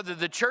about whether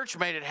the church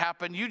made it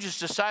happen? You just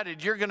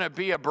decided you're going to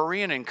be a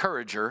Berean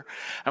encourager.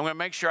 I'm going to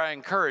make sure I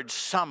encourage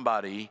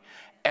somebody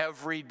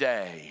every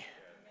day.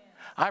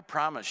 I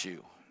promise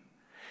you,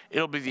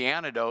 it'll be the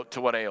antidote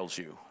to what ails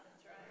you.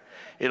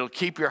 It'll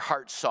keep your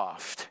heart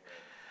soft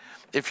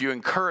if you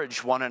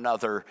encourage one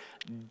another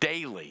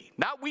daily.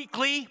 Not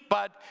weekly,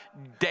 but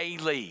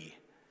daily.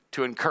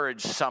 To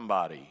encourage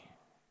somebody.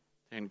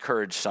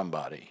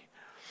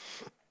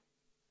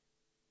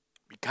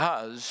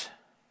 Because,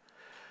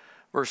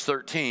 verse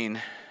 13,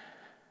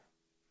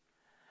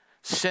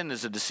 sin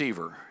is a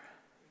deceiver,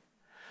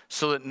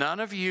 so that none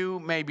of you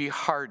may be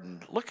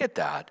hardened. Look at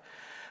that,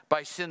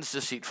 by sin's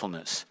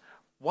deceitfulness.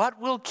 What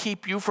will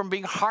keep you from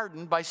being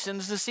hardened by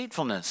sin's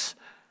deceitfulness?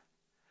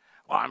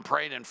 Well, I'm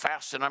praying and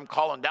fasting, I'm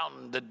calling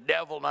down the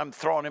devil, and I'm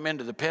throwing him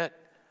into the pit.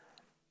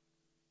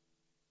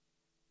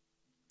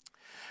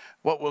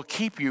 What will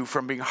keep you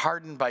from being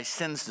hardened by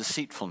sin's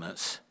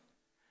deceitfulness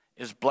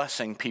is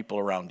blessing people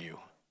around you.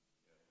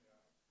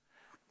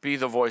 Be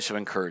the voice of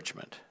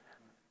encouragement.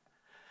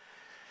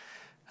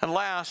 And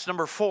last,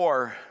 number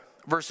 4,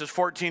 verses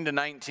 14 to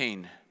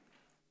 19.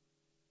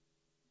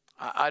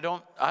 I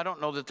don't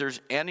know that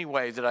there's any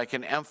way that I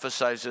can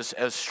emphasize this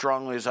as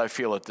strongly as I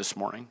feel it this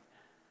morning.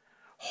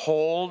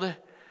 Hold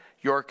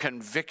your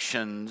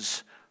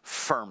convictions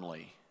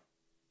firmly.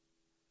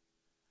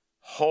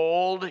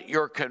 Hold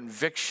your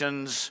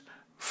convictions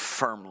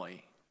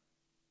firmly.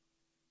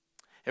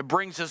 It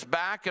brings us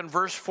back in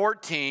verse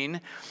 14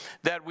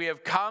 that we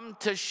have come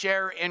to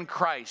share in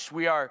Christ.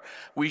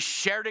 We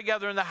share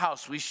together in the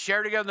house. We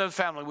share together in the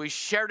family. We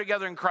share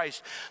together in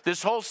Christ.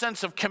 This whole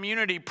sense of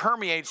community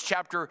permeates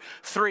chapter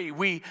 3.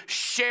 We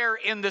share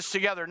in this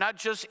together, not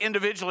just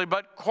individually,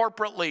 but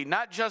corporately,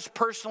 not just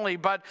personally,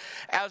 but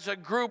as a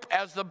group,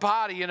 as the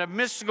body, in a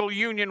mystical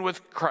union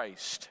with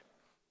Christ.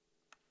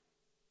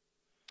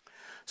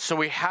 So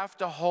we have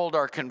to hold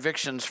our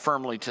convictions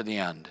firmly to the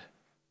end.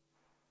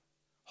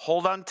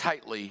 Hold on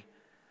tightly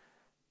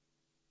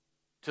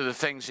to the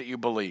things that you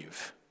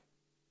believe.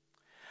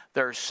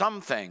 There are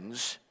some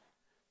things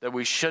that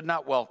we should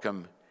not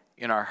welcome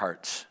in our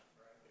hearts.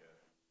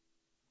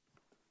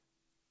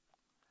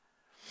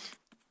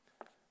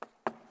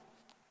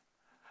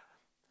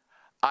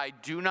 I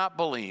do not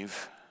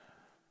believe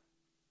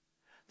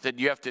that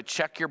you have to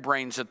check your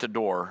brains at the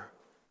door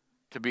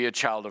to be a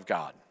child of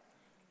God.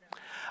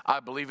 I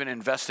believe in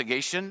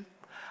investigation.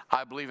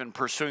 I believe in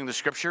pursuing the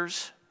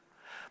scriptures.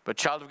 But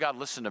child of God,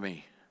 listen to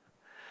me.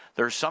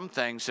 There are some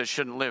things that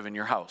shouldn't live in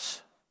your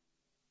house.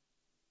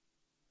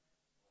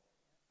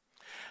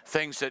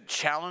 Things that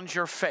challenge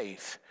your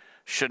faith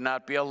should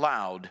not be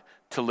allowed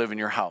to live in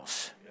your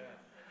house.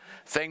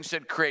 Things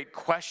that create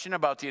question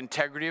about the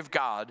integrity of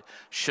God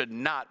should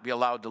not be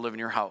allowed to live in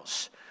your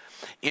house.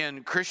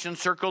 In Christian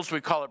circles,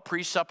 we call it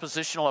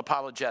presuppositional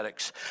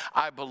apologetics.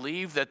 I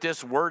believe that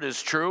this word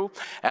is true,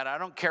 and I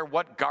don't care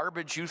what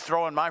garbage you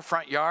throw in my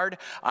front yard.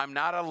 I'm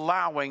not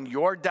allowing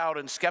your doubt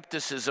and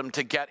skepticism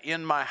to get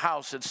in my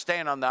house. It's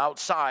staying on the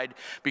outside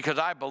because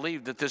I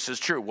believe that this is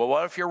true. Well,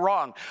 what if you're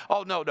wrong?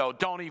 Oh, no,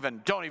 don't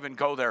even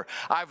go there.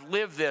 I've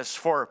lived this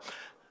for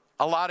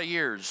a lot of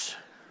years.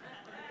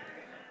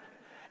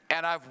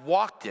 And I've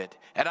walked it,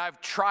 and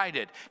I've tried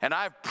it, and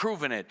I've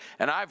proven it,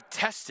 and I've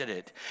tested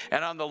it.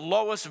 And on the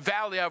lowest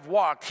valley I've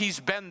walked,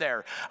 he's been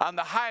there. On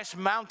the highest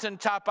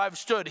mountaintop I've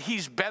stood,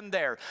 he's been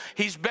there.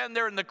 He's been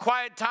there in the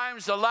quiet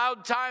times, the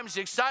loud times,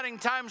 the exciting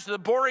times, the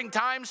boring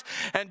times.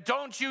 And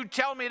don't you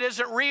tell me it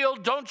isn't real.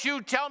 Don't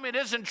you tell me it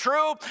isn't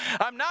true.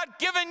 I'm not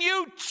giving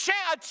you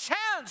a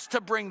chance to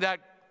bring that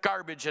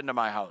garbage into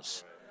my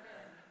house.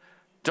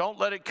 Don't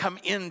let it come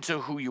into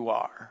who you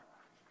are.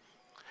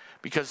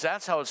 Because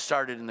that's how it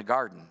started in the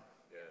garden.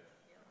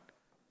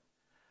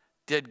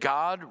 Did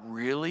God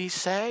really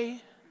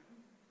say?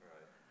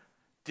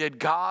 Did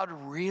God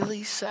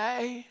really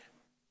say?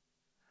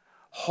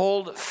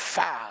 Hold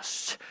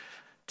fast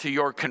to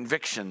your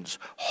convictions.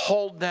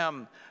 Hold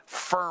them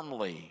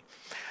firmly.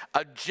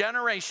 A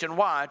generation,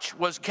 watch,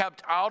 was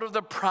kept out of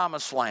the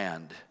promised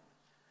land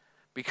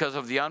because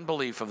of the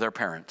unbelief of their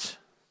parents.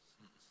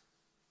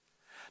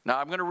 Now,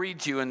 I'm going to read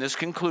to you in this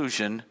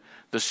conclusion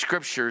the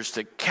scriptures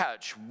to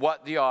catch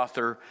what the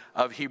author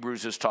of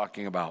Hebrews is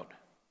talking about.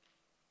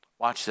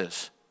 Watch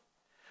this.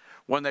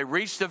 When they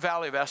reached the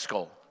valley of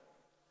Eshcol,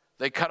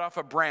 they cut off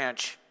a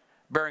branch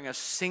bearing a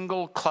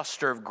single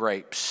cluster of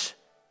grapes.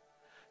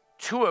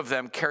 2 of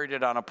them carried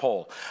it on a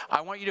pole.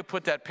 I want you to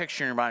put that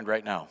picture in your mind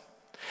right now.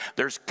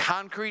 There's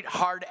concrete,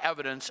 hard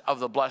evidence of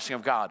the blessing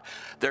of God.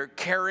 They're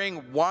carrying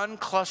 1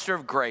 cluster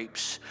of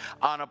grapes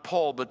on a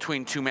pole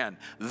between 2 men.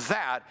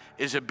 That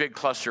is a big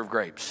cluster of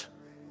grapes.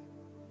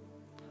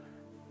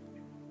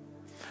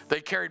 They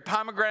carried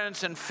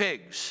pomegranates and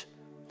figs.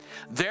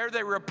 There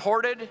they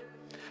reported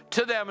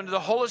to them and to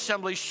the whole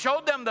assembly,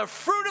 showed them the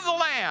fruit of the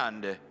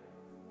land.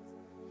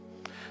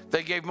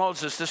 They gave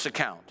Moses this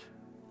account.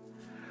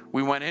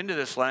 We went into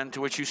this land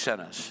to which you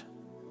sent us,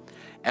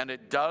 and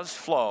it does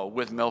flow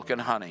with milk and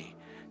honey.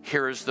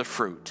 Here is the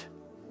fruit.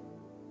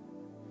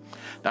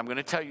 Now I'm going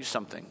to tell you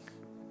something.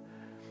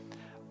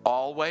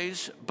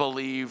 Always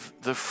believe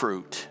the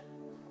fruit.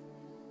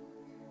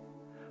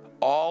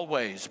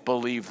 Always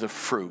believe the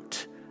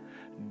fruit.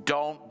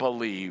 Don't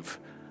believe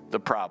the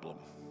problem.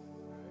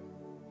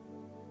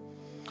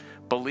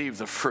 Believe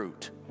the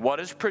fruit.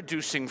 What is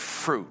producing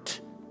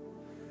fruit?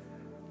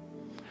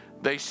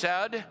 They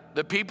said,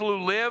 the people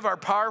who live are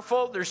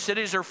powerful, their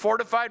cities are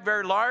fortified,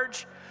 very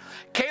large.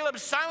 Caleb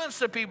silenced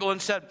the people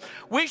and said,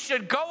 we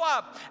should go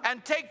up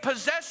and take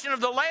possession of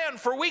the land,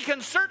 for we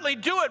can certainly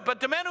do it. But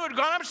the men who had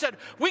gone up said,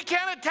 we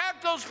can't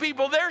attack those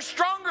people. They're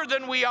stronger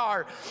than we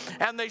are.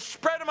 And they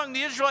spread among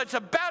the Israelites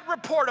a bad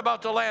report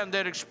about the land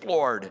they'd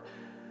explored.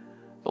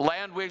 The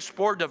land we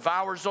explored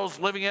devours those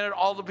living in it.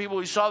 All the people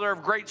we saw there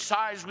of great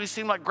size. We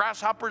seemed like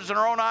grasshoppers in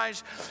our own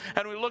eyes,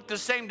 and we looked the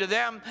same to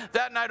them.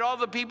 That night all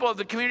the people of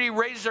the community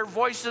raised their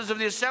voices of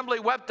the assembly,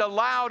 wept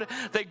aloud.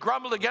 They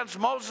grumbled against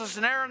Moses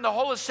and Aaron, the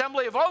whole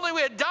assembly. If only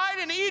we had died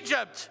in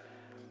Egypt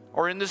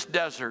or in this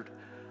desert.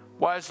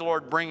 Why is the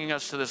Lord bringing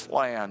us to this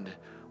land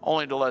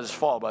only to let us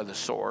fall by the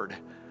sword?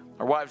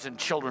 Our wives and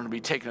children to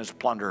be taken as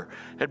plunder.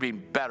 It'd be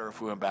better if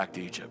we went back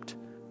to Egypt.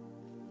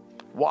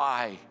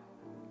 Why?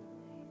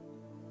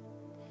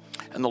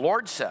 And the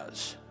Lord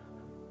says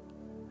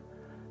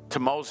to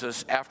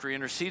Moses after he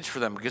intercedes for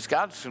them, because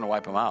God's going to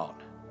wipe them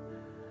out.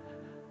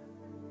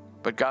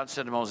 But God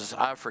said to Moses,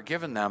 I have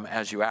forgiven them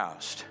as you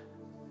asked.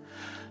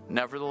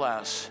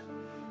 Nevertheless,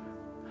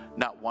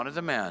 not one of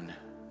the men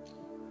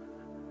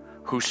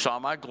who saw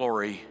my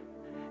glory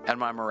and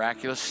my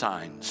miraculous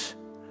signs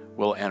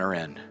will enter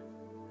in.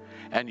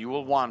 And you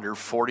will wander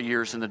 40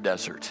 years in the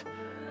desert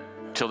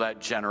till that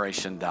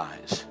generation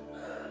dies.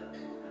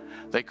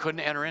 They couldn't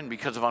enter in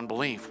because of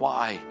unbelief.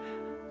 Why?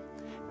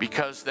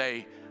 Because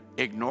they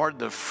ignored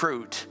the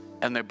fruit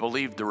and they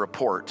believed the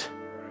report.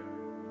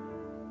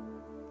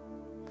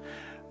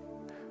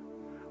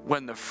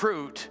 When the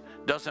fruit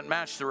doesn't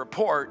match the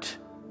report,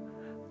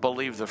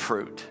 believe the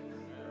fruit.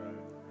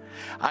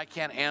 I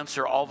can't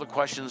answer all the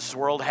questions this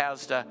world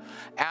has to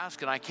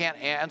ask, and I can't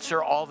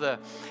answer all the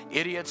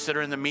idiots that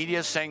are in the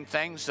media saying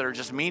things that are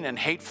just mean and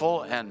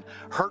hateful and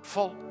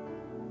hurtful.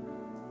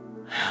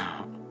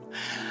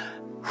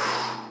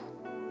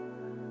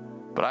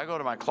 But I go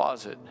to my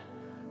closet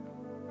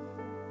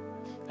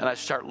and I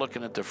start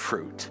looking at the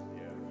fruit.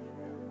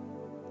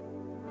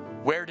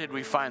 Where did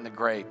we find the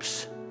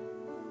grapes?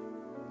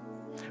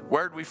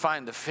 Where did we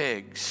find the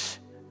figs?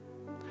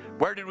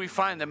 Where did we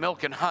find the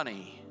milk and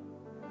honey?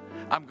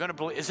 I'm going to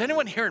believe. Is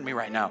anyone hearing me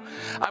right now?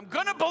 I'm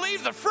going to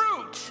believe the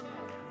fruit.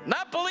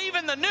 Not believe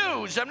in the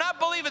news. I'm not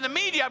believing the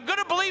media. I'm going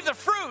to believe the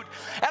fruit.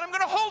 And I'm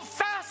going to hold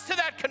fast to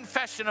that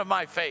confession of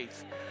my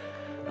faith.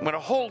 I'm going to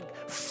hold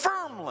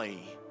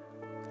firmly,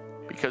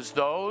 because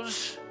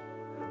those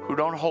who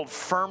don't hold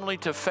firmly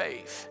to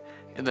faith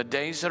in the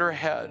days that are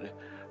ahead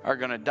are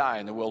going to die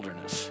in the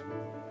wilderness.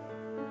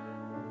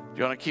 Do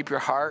you want to keep your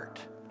heart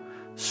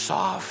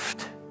soft?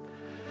 Do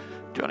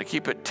you want to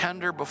keep it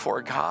tender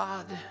before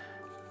God?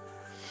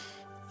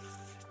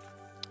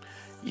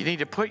 You need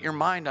to put your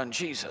mind on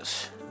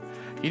Jesus.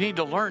 You need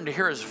to learn to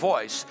hear his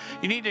voice.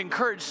 You need to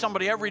encourage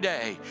somebody every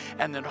day,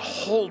 and then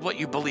hold what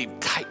you believe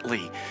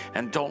tightly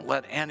and don't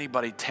let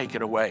anybody take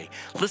it away.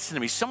 Listen to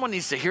me. Someone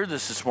needs to hear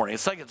this morning.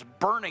 It's like it's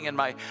burning in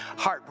my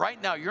heart.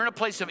 Right now, you're in a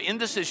place of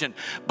indecision.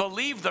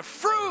 Believe the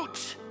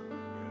fruit.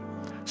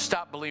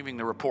 Stop believing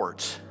the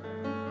reports.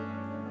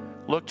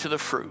 Look to the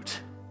fruit,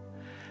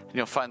 and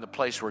you'll find the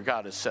place where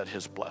God has set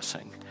his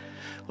blessing.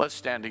 Let's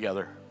stand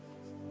together.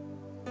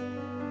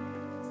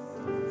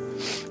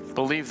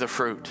 Believe the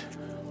fruit.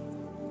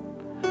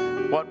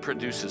 What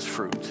produces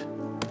fruit?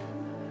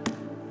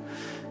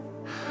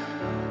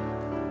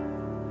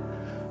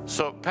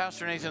 So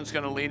Pastor Nathan's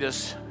going to lead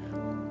us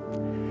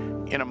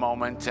in a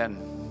moment.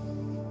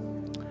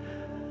 And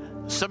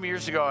some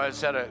years ago,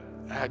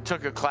 I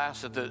took a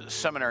class at the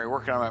seminary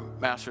working on my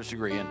master's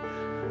degree,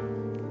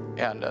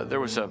 and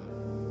there was a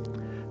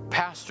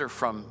pastor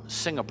from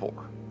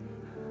Singapore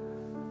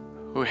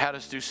who had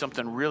us do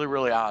something really,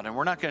 really odd. And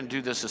we're not going to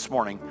do this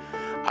morning.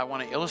 I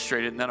want to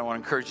illustrate it, and then I want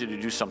to encourage you to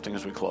do something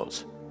as we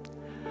close.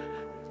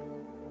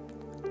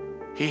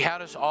 He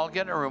had us all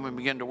get in a room and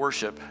begin to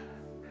worship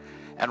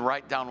and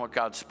write down what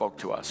God spoke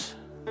to us.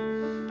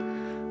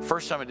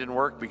 First time it didn't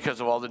work because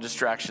of all the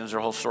distractions, there's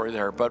a whole story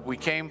there. But we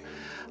came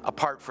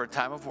apart for a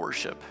time of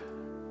worship.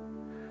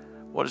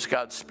 What is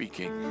God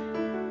speaking?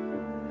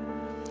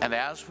 And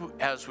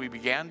as we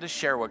began to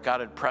share what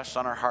God had pressed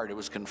on our heart, it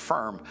was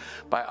confirmed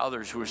by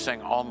others who were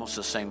saying almost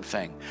the same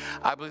thing.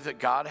 I believe that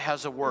God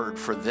has a word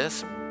for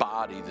this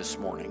body this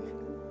morning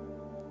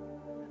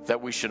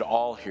that we should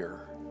all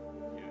hear.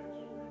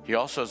 He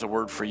also has a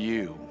word for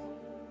you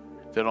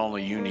that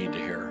only you need to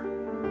hear.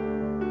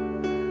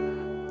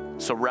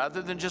 So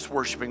rather than just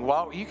worshiping,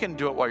 well, you can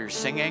do it while you're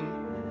singing.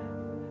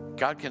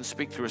 God can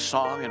speak through a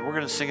song, and we're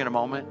going to sing in a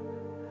moment.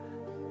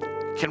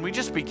 Can we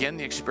just begin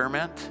the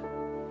experiment?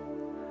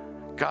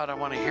 God, I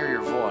want to hear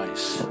your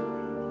voice.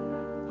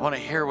 I want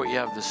to hear what you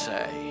have to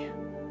say.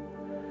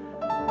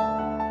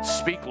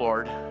 Speak,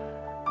 Lord,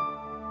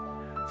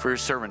 for your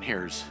servant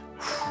hears.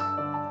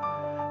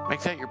 Make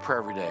that your prayer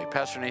every day.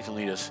 Pastor Nathan,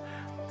 lead us.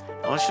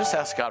 And let's just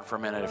ask God for a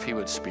minute if he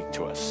would speak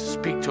to us.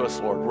 Speak to us,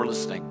 Lord. We're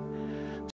listening.